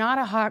 I'm not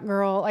a hot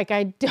girl. Like,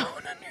 I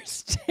don't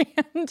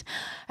understand.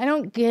 I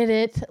don't get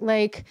it.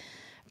 Like,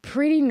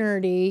 pretty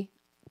nerdy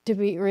to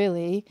be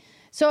really.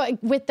 So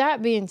with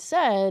that being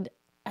said,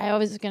 I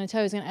was going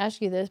to ask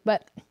you this,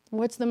 but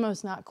what's the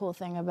most not cool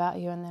thing about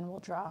you? And then we'll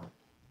draw.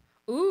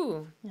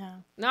 Ooh. Yeah.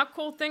 Not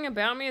cool thing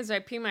about me is I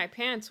pee my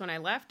pants when I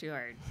laugh too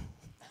hard.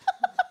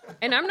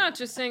 And I'm not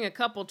just saying a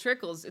couple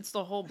trickles. It's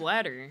the whole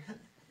bladder.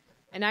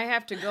 And I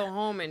have to go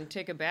home and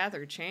take a bath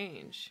or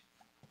change.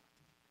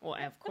 Well,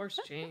 of course,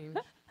 change.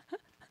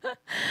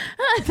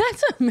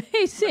 That's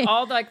amazing.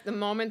 All like the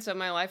moments of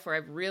my life where I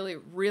really,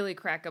 really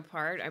crack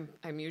apart, I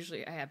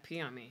have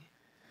pee on me.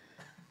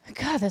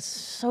 God, that's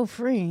so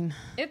freeing.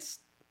 It's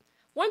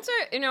once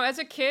as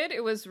a kid,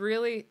 it was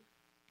really,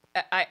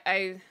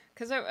 I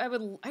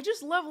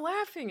just love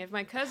laughing. If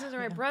my cousins or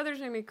my brothers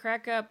made me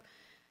crack up,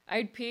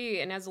 I'd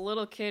pee. And as a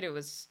little kid,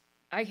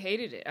 I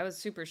hated it. I was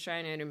super shy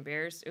and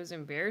embarrassed. It was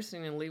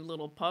embarrassing to leave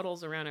little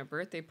puddles around at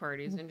birthday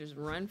parties and just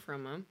run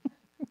from them.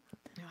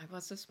 You're like,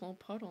 what's this small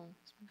puddle?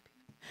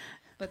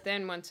 But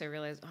then once I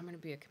realized I'm going to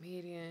be a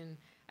comedian,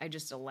 I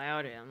just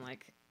allowed it. I'm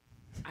like,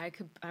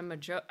 I'm a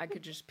joke. I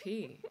could just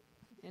pee.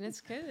 And it's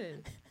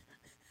good.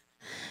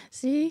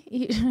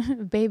 See?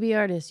 Baby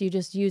artist, you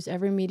just used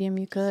every medium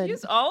you could.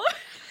 Use all of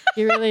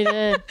You really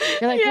did.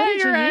 You're like, what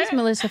did you use,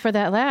 Melissa, for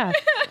that laugh?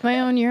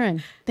 My own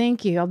urine.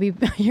 Thank you. I'll be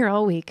here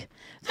all week.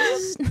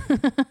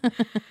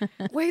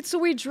 Wait, so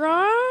we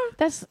draw?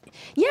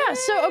 Yeah.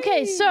 So,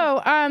 okay.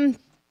 So,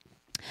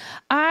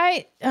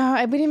 I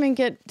didn't even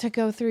get to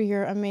go through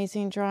your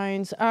amazing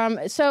drawings.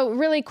 So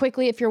really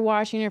quickly, if you're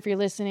watching or if you're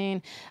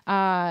listening,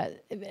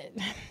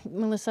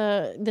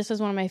 Melissa, this is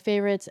one of my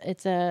favorites.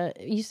 It's a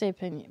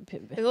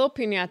little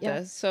piñata.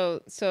 Yeah.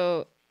 So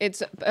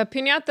it's a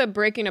piñata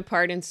breaking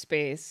apart in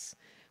space.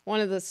 One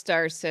of the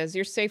stars says,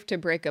 "You're safe to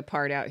break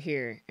apart out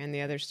here," and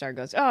the other star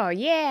goes, "Oh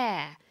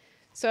yeah."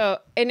 So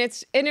and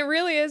it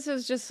really is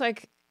just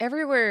like.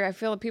 Everywhere, I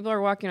feel like people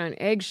are walking on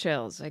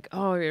eggshells. Like,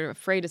 oh, you're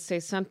afraid to say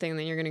something, and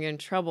then you're going to get in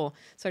trouble.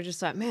 So I just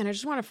thought, man, I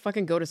just want to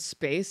fucking go to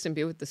space and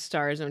be with the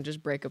stars and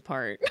just break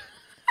apart.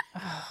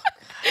 Oh,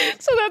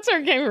 so that's where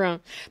it came from.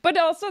 But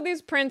also,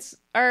 these prints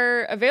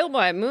are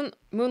available at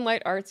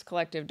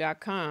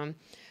moonlightartscollective.com.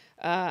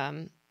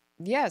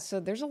 Yeah, so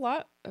there's a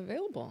lot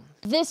available.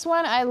 This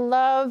one I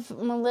love,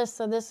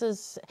 Melissa. This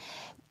is...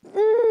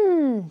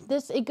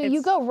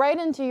 you go right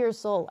into your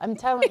soul. I'm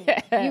telling you,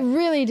 you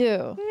really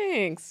do.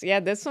 Thanks. Yeah,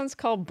 this one's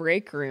called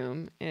Break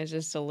Room, and it's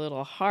just a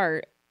little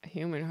heart, a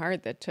human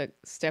heart that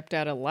stepped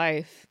out of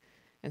life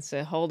and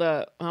said, "Hold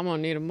up, I'm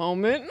gonna need a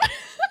moment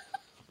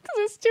because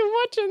there's too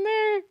much in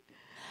there."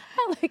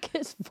 I like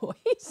his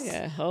voice.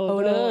 Yeah,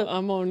 hold up,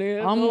 I'm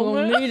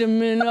gonna need a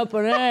minute up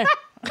in there.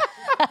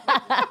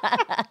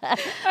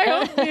 I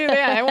hope you do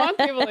that. I want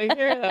people to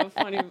hear that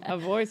funny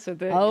voice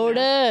of it. Hold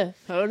up.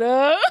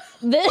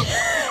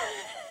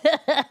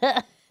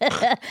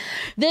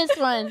 This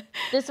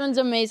one's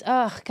amazing.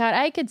 Oh God,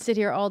 I could sit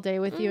here all day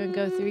with you and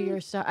go through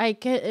your stuff.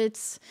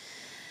 It's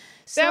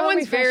so that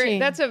one's refreshing.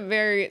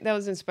 that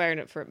was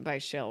inspired by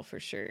Shell for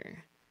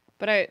sure.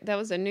 But that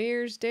was a New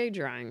Year's Day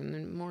drawing. In the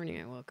morning,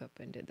 I woke up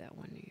and did that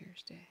one New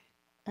Year's Day.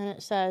 And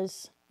it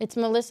says, it's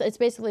Melissa. It's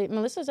basically,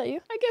 Melissa, is that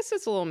you? I guess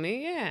it's a little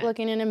me, yeah.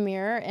 Looking in a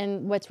mirror,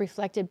 and what's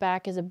reflected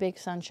back is a big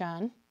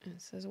sunshine. And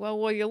it says, well,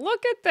 will you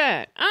look at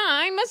that?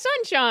 I'm a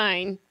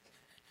sunshine.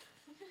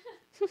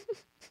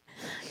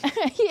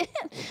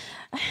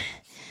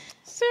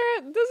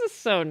 Sarah, this is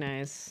so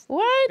nice.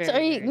 What?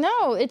 Very nice.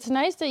 No, it's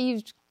nice that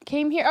you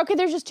came here. Okay,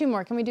 there's just two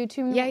more. Can we do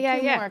two more?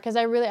 Yeah. Because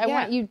I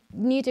want you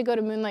need to go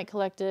to Moonlight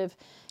Collective.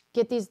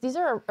 get these. These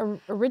are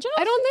originals?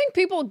 I don't think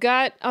people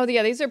got,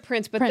 these are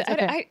prints, but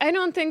okay. I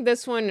don't think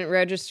this one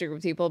registered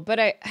with people. But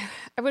I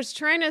was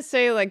trying to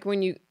say, like,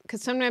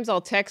 because sometimes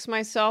I'll text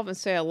myself and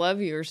say I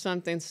love you or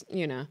something,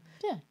 you know.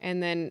 Yeah.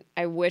 And then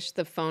I wish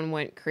the phone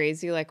went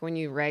crazy, like when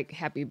you write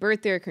happy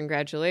birthday or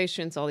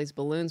congratulations, all these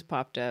balloons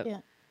popped up. Yeah.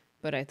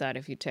 But I thought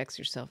if you text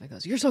yourself, it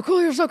goes, you're so cool,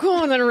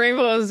 and then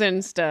rainbows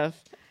and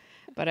stuff.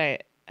 But I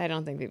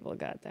don't think people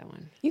got that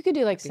one. You could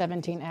do like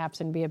 17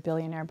 apps and be a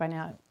billionaire by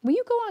now. Will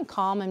you go on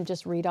Calm and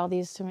just read all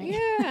these to me?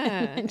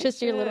 Yeah.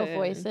 Just your little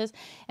voices.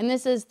 And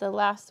this is the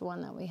last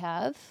one that we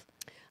have.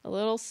 A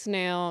little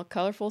snail,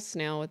 colorful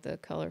snail with a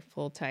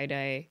colorful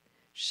tie-dye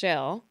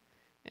shell.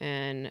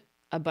 And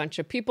a bunch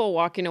of people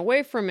walking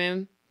away from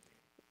him.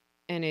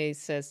 And he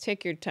says,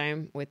 take your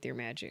time with your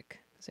magic.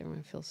 Because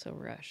everyone feels so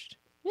rushed.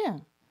 Yeah.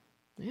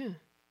 Yeah.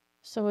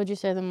 So would you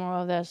say the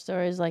moral of that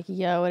story is like,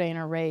 yo, it ain't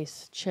a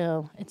race.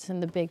 Chill. It's in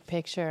the big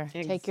picture.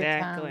 Exactly. Take your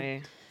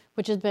time.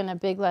 Which has been a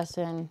big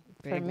lesson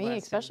for me, lesson.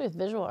 Especially with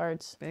visual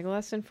arts. Big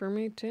lesson for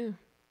me, too.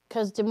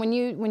 Because when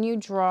you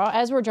draw,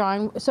 as we're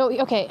drawing, so,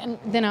 okay, and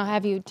then I'll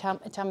have you tell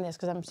me this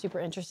because I'm super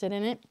interested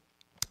in it.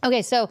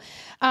 Okay, so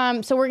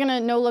we're going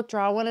to no-look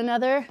draw one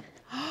another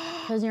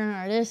because you're an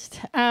artist.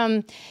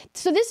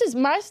 So this is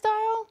my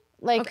style.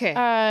 Like,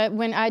 okay.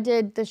 When I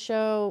did the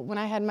show, when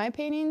I had my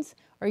paintings,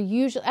 or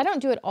usually, I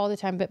don't do it all the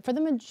time, but for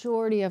the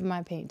majority of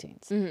my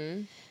paintings,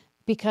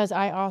 because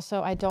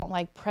I don't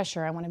like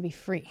pressure. I want to be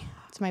free.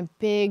 It's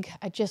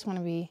I just want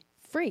to be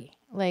free.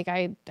 Like,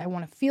 I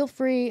want to feel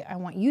free. I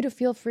want you to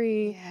feel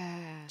free.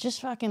 Yeah.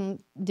 Just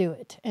fucking do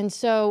it. And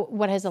so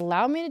what has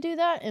allowed me to do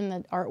that in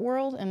the art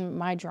world and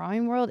my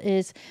drawing world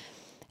is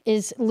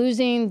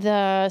losing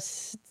the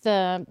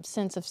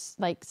sense of,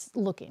 like,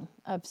 looking,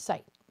 of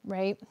sight,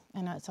 right?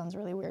 I know it sounds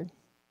really weird.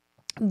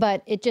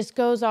 But it just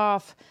goes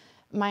off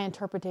my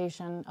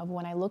interpretation of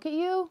when I look at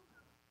you,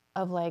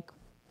 of like,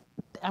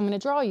 I'm going to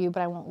draw you,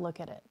 but I won't look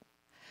at it.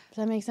 Does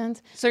that make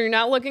sense? So you're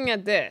not looking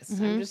at this.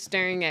 I'm just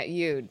staring at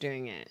you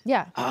doing it.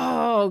 Yeah.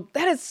 Oh,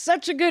 that's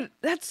such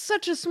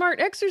a smart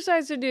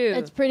exercise to do.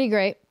 It's pretty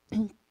great.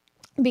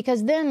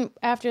 Because then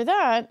after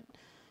that,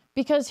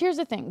 because here's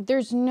the thing,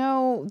 there's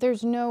no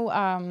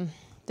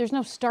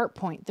start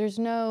point. There's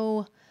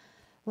no,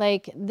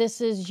 like, this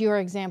is your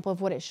example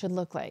of what it should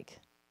look like.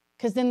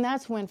 Because then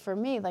that's when, for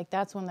me, like,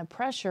 that's when the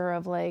pressure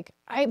of, like,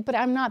 I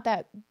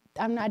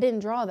didn't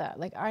draw that.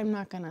 Like, I'm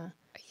not gonna.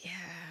 Yeah.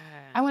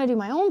 I want to do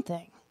my own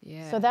thing.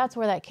 Yeah. So that's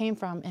where that came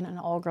from in an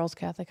all-girls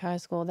Catholic high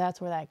school.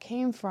 That's where that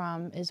came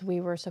from, is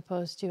we were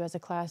supposed to, as a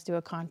class, do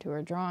a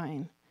contour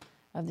drawing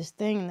of this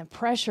thing, and the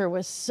pressure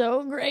was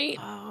so great.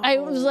 Oh. I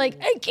was like,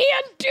 I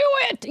can't do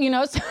it, you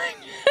know. So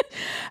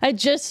I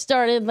just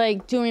started,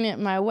 like, doing it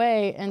my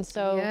way, and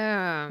so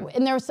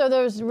and there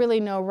was really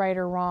no right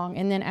or wrong.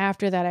 And then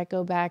after that, I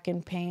go back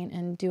and paint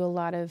and do a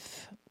lot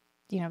of,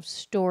 you know,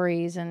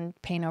 stories and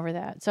paint over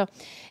that. So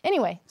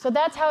anyway, so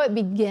that's how it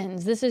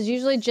begins. This is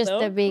usually just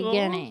the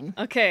beginning.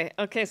 Okay.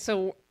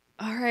 So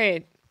all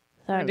right.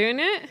 We're doing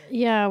it?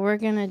 Yeah, we're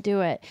going to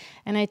do it.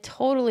 And I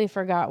totally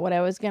forgot what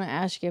I was going to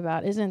ask you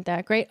about. Isn't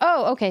that great?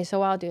 Oh, okay. So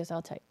what I'll do is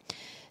I'll tell you.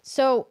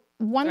 So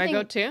one thing. I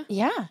go too?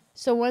 Yeah.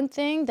 So one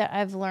thing that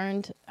I've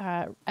learned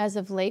as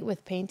of late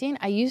with painting,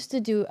 I used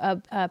to do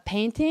a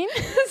painting.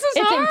 This is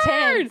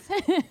hard.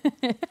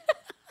 Intense.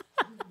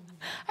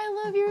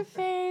 I love your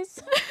face.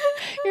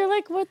 You're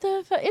like, what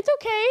the fuck? It's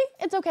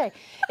okay.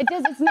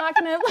 It's not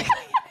going to look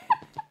like.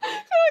 I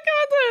feel like I'm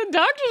at the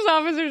doctor's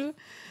office.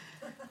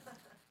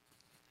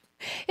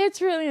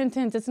 It's really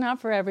intense. It's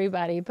not for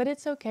everybody, but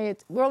it's okay.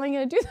 We're only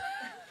going to do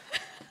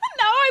that.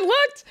 No, I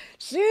looked.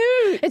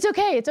 Shoot. It's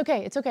okay.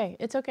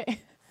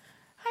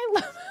 I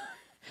love how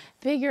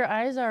big your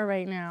eyes are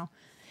right now.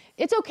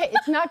 It's okay.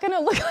 It's not going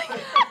to look like.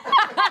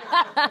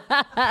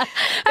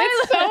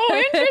 It's so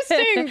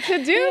interesting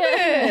to do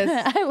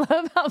this. I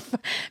love how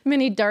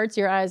many darts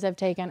your eyes have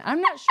taken.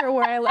 I'm not sure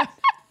where I left.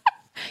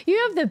 You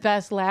have the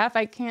best laugh.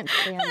 I can't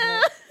stand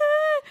it.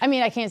 I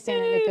mean, I can't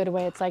stand it in a good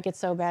way. It's like, it's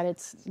so bad,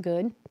 it's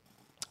good.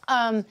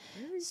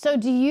 So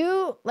do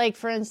you, like,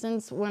 for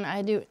instance, when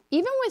I do,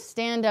 even with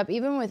stand-up,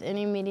 even with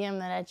any medium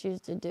that I choose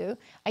to do,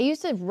 I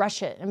used to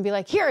rush it and be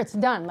like, here, it's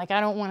done. Like,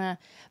 I don't want to,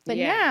 but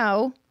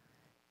now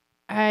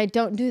I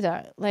don't do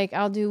that. Like,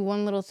 I'll do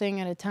one little thing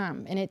at a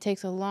time, and it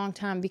takes a long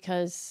time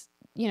because,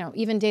 you know,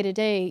 even day to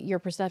day, your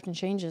perception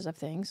changes of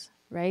things,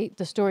 right?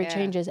 The story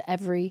changes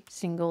every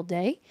single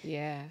day.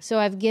 Yeah. So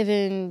I've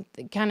given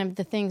kind of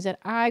the things that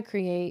I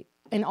create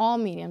in all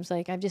mediums,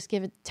 like, I've just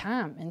given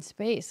time and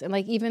space. And,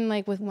 like, even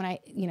like with when I,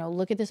 you know,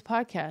 look at this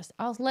podcast,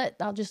 I'll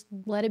just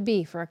let it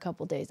be for a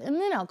couple days, and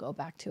then I'll go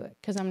back to it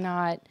because I'm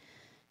not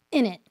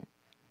in it.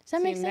 Does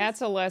that make sense?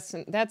 That's a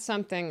lesson. That's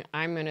something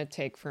I'm going to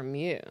take from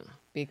you,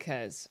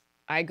 because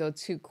I go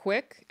too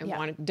quick and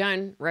want it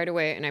done right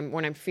away, and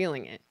when I'm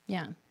feeling it.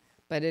 Yeah.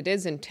 But it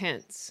is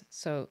intense,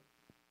 so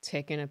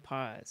taking a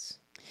pause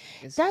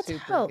is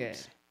super good.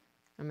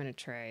 I'm going to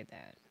try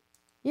that.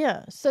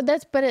 Yeah. So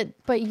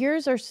but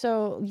yours are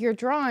so, your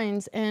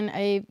drawings, and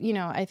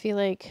I feel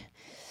like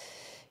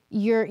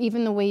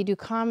even the way you do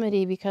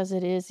comedy, because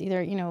it is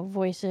either,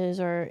 voices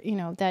or,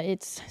 that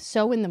it's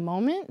so in the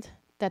moment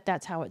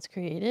that's how it's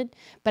created.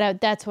 But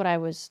that's what I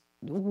was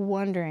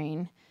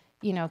wondering,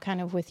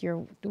 kind of with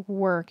your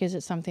work. Is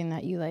it something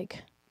that you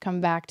like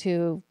come back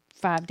to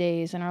 5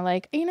 days and are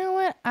like, you know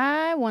what?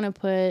 I want to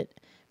put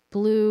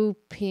blue,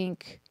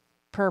 pink,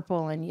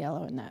 purple, and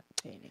yellow in that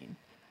painting.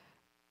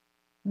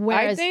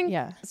 Whereas, I think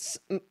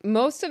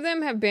most of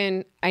them have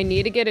been, I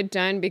need to get it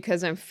done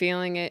because I'm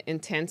feeling it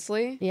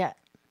intensely. Yeah.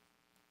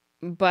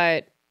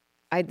 But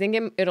I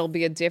think it'll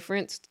be a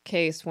different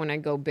case when I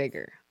go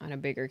bigger on a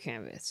bigger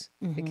canvas,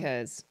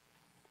 because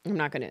I'm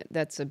not going to,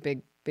 that's a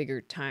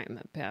bigger time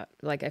about,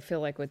 like, I feel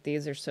like with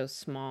these are so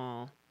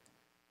small,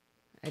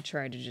 I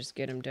try to just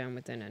get them done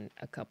within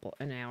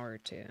an hour or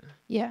two.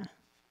 Yeah.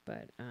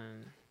 But,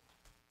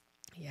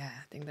 yeah,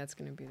 I think that's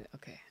going to be,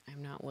 okay,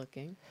 I'm not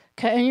looking.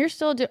 Okay, and you're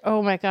still,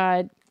 oh my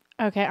God.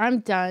 Okay, I'm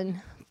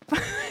done.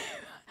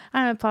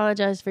 I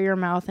apologize for your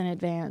mouth in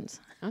advance.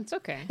 That's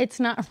okay. It's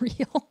not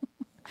real.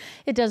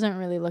 It doesn't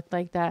really look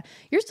like that.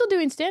 You're still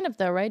doing stand-up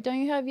though, right?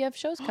 Don't you have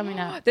shows coming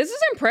out? This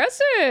is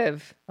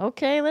impressive.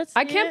 Okay, let's see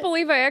I can't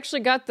believe I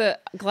actually got the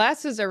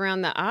glasses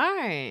around the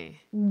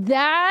eye.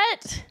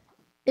 That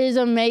is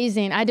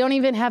amazing. I don't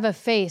even have a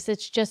face.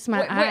 It's just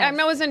my eyes.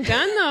 I wasn't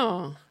done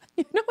though.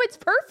 No, it's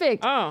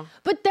perfect. Oh.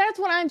 But that's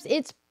what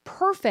it's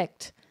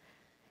perfect.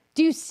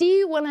 Do you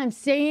see what I'm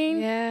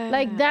saying? Yeah.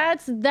 Like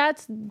that's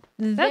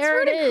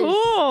pretty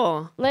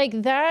cool.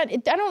 Like that.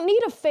 I don't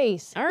need a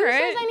face. All Who right.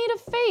 says I need a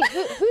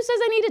face? Who says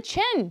I need a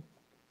chin?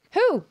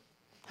 Who?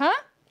 Huh?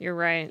 You're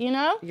right.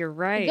 You're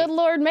right. The good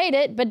Lord made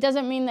it, but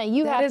doesn't mean that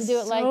you have to do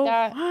it like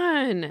that.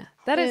 Fun.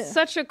 That is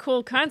such a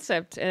cool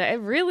concept. And I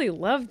really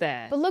love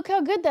that. But look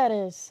how good that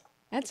is.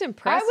 That's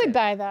impressive. I would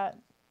buy that.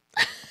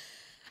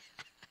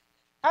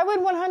 I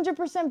would 100%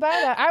 buy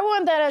that. I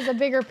want that as a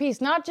bigger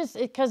piece, not just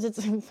because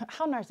it's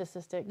how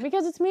narcissistic.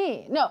 Because it's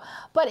me. No,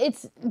 but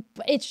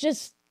it's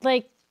just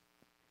like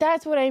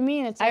that's what I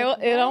mean. It's like,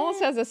 it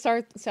almost has a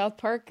South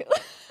Park.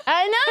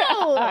 I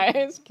know.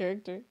 Eyes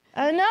character.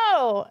 I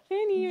know.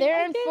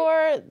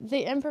 For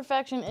the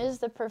imperfection is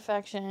the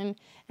perfection,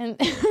 and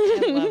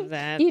I love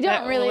that. You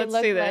don't really let's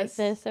look see like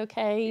this,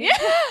 okay? Yeah.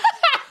 Look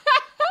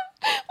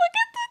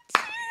at the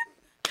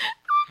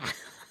teeth.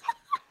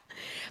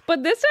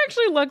 But this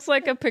actually looks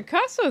like a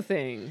Picasso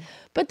thing.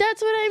 But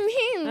that's what I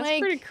mean. That's like,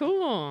 pretty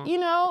cool.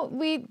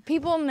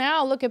 People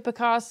now look at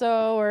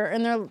Picasso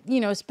and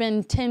they're,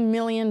 spend $10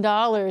 million.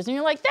 And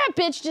you're like, that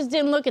bitch just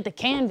didn't look at the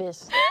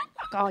canvas.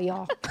 Fuck all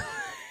y'all.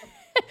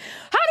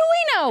 How do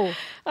we know?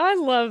 I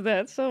love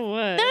that so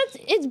much.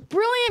 It's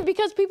brilliant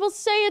because people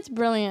say it's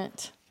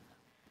brilliant.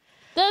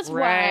 That's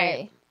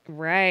why.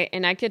 Right.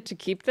 And I get to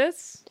keep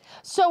this?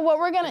 So what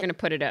we're gonna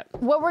put it up.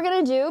 What we're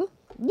gonna do,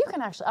 you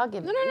can actually, I'll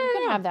give you. You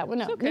can have that one.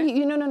 No, it's okay.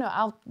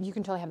 No. You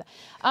can totally have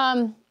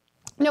that.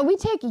 No, we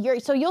take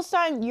yours. So you'll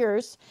sign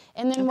yours,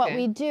 and then what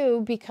we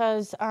do,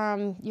 because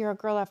you're a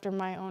girl after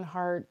my own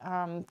heart,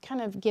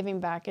 kind of giving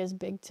back is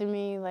big to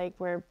me, like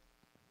where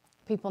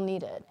people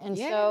need it. And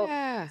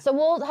so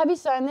we'll have you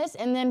sign this,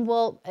 and then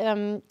we'll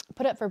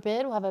put it for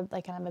bid. We'll have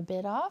kind of a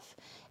bid off,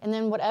 and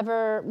then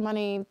whatever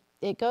money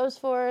it goes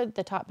for,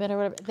 the top bid or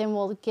whatever, then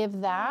we'll give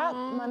that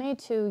money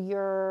to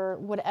your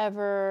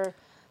whatever.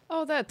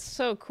 Oh, that's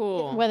so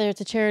cool. Whether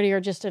it's a charity or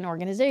just an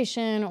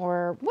organization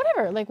or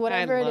whatever, like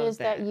whatever it is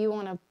that you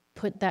want to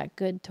put that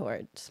good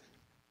towards.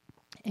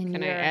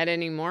 Can I add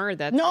any more?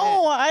 That's no.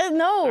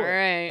 All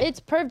right. It's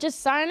perfect. Just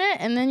sign it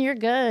and then you're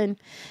good.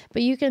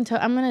 But you can.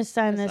 I'm going to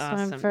sign this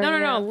one for.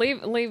 No.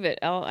 Leave it.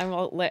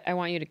 I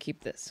want you to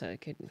keep this. So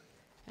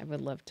I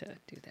would love to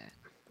do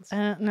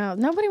that. No,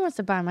 nobody wants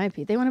to buy my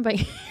piece. They want to buy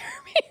your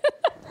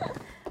piece.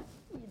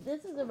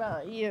 This is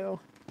about you. All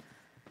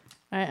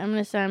right, I'm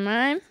going to sign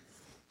mine.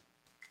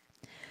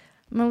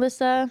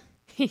 Melissa.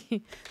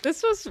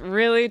 This was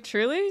really,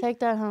 truly. Take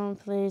that home,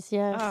 please.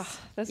 Yes.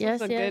 Oh,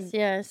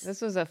 Yes.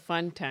 This was a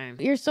fun time.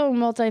 You're so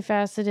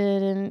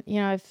multifaceted, and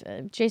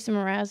if Jason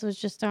Mraz was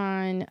just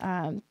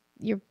on,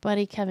 your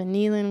buddy Kevin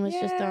Nealon was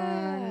just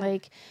on,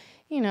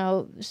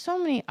 so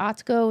many.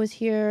 Otsko was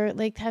here,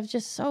 have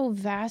just so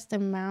vast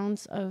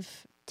amounts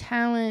of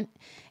talent,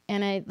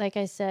 and like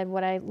I said,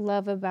 what I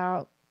love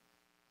about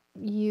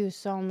you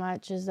so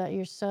much is that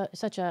you're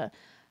such a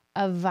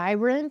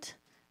vibrant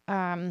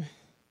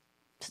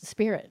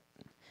spirit,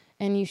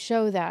 and you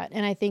show that,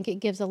 and I think it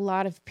gives a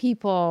lot of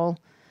people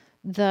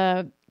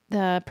the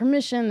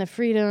permission, the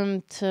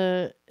freedom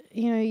to,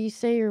 you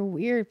say you're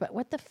weird, but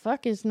what the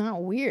fuck is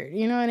not weird?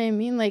 You know what I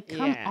mean?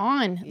 Come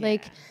on. Yeah.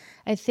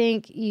 I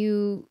think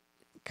you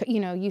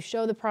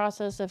show the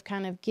process of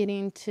kind of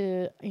getting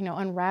to,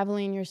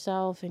 unraveling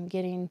yourself and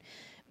getting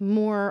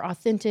more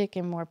authentic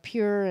and more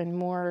pure and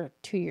more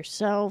to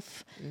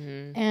yourself.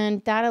 Mm-hmm.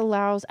 And that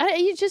allows,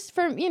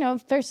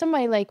 for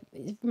somebody like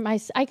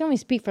I can only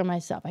speak for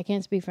myself. I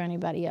can't speak for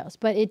anybody else,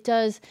 but it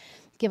does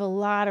give a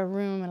lot of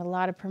room and a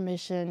lot of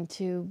permission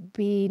to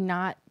be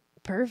not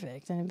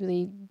perfect and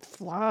be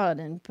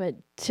flawed, but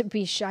to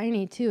be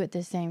shiny too at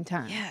the same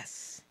time.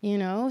 Yes. you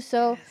know?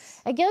 So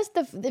I guess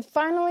the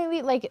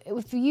finally, like,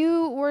 if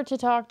you were to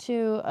talk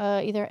to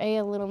either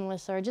a little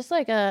Melissa or just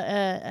like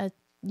a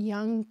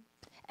young,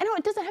 I know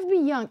it doesn't have to be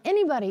young,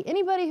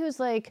 anybody who's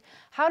like,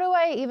 how do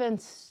I even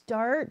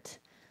start?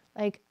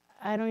 Like,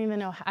 I don't even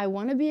know. I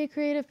want to be a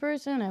creative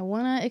person. I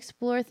want to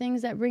explore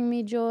things that bring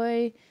me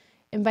joy.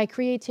 And by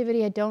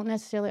creativity, I don't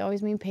necessarily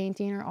always mean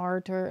painting or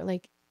art or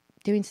like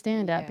doing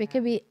stand-up. It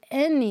could be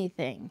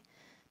anything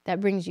that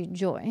brings you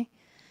joy.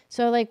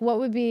 So like, what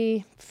would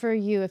be for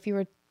you if you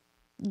were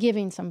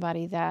giving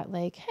somebody that,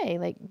 like, hey,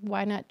 like,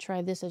 why not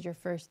try this as your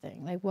first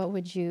thing? Like, what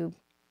would you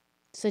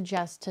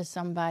suggest to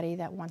somebody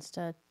that wants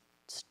to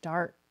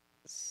start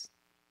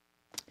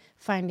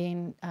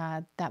finding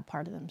that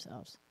part of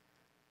themselves?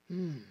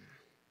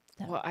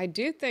 Well, I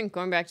do think,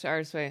 going back to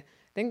Artist Way, I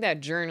think that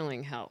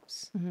journaling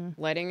helps.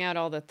 Letting out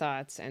all the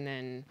thoughts and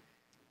then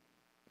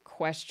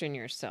question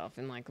yourself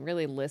and like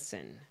really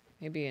listen.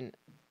 Maybe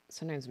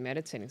sometimes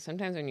meditating.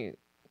 Sometimes when you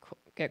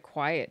get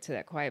quiet to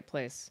that quiet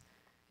place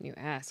and you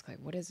ask, like,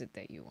 what is it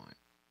that you want?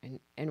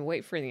 And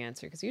wait for the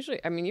answer. Because usually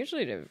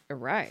it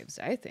arrives,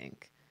 I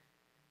think.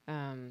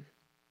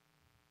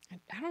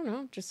 I don't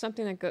know, just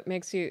something that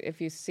makes you, if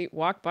you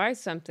walk by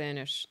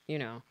something,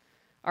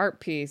 art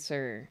piece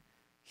or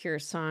hear a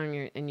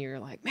song and you're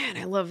like, man,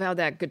 I love how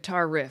that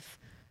guitar riff,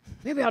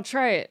 maybe I'll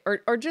try it,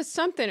 or just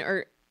something,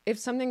 or if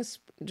something's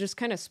just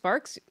kind of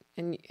sparks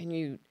and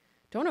you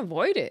don't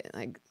avoid it,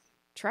 like,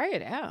 try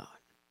it out.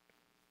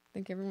 I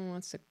think everyone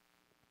wants to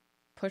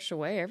push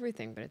away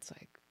everything, but it's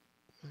like,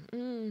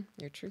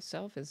 your true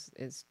self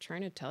is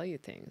trying to tell you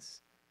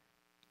things.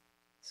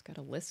 Just got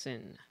to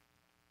listen.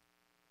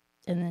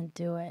 And then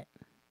do it.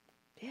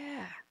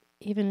 Yeah.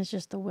 Even it's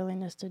just the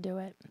willingness to do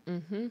it.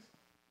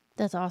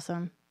 That's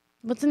awesome.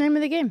 What's the name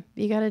of the game?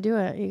 You got to do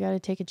it. You got to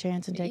take a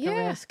chance and take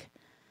a risk.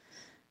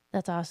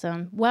 That's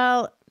awesome.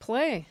 Well,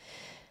 play.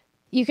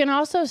 You can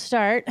also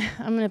start.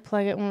 I'm going to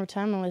plug it one more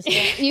time, Melissa.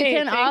 You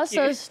can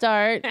also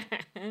start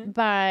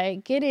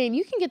by getting.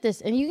 You can get this,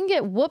 and you can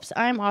get "Whoops,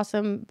 I'm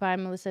Awesome" by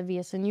Melissa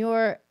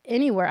Villaseñor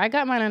anywhere. I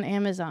got mine on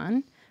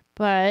Amazon,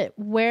 but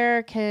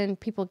where can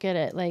people get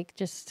it? Like,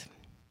 just.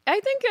 I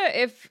think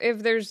if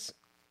there's,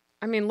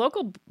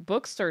 local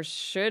bookstores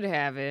should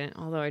have it.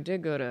 Although I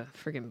did go to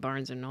freaking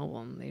Barnes and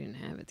Noble and they didn't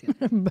have it the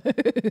other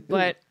day.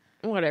 But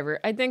whatever.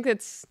 I think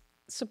it's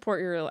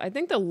support your. I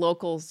think the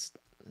local,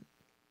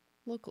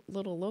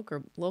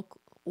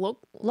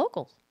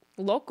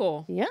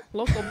 yeah,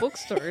 local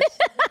bookstores.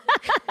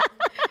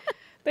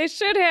 They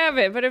should have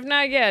it, but if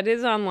not, it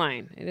is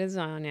online. It is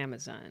on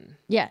Amazon.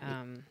 Yeah.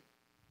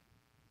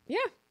 Yeah.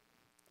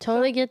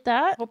 Totally get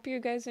that. Hope you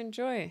guys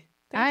enjoy.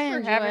 Thanks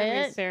for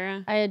having me,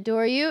 Sarah. I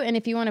adore you. And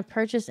if you want to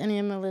purchase any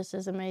of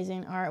Melissa's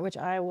amazing art, which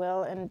I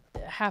will, and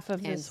half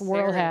of this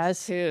world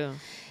has, too.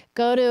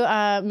 Go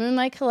to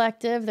Moonlight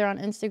Collective. They're on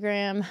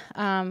Instagram.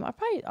 I'll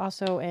probably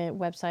also a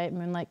website,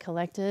 Moonlight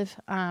Collective,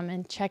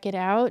 and check it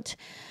out.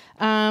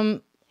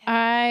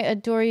 I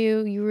adore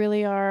you. You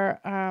really are.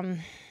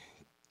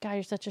 God,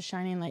 you're such a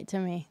shining light to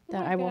me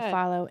that I will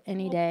follow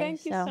any day.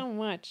 Thank you so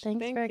much.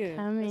 Thanks for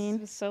coming.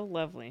 This was so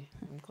lovely.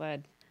 I'm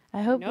glad.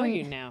 I hope I know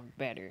you now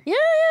better. Yeah.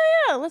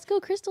 Let's go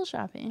crystal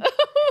shopping.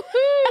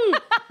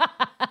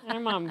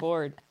 I'm on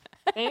board.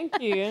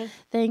 Thank you.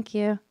 Thank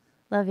you.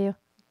 Love you.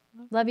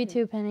 Love you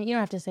too, Penny. You don't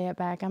have to say it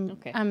back.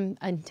 I'm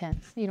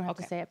intense. You don't have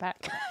to say it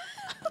back.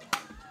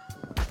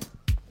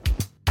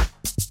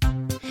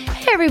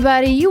 Hey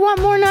everybody, you want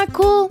more Not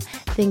Cool?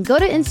 Then go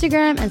to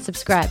Instagram and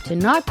subscribe to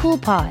Not Cool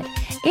Pod,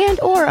 and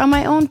or on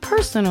my own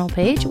personal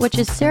page, which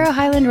is Sarah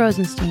Hyland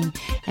Rosenstein.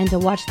 And to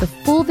watch the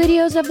full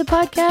videos of the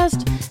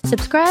podcast,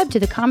 subscribe to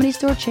the Comedy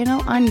Store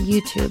channel on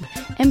YouTube.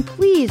 And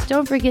please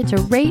don't forget to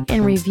rate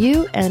and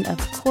review, and of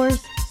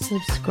course,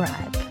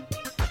 subscribe.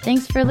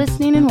 Thanks for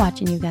listening and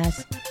watching, you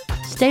guys.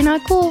 Stay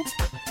not cool.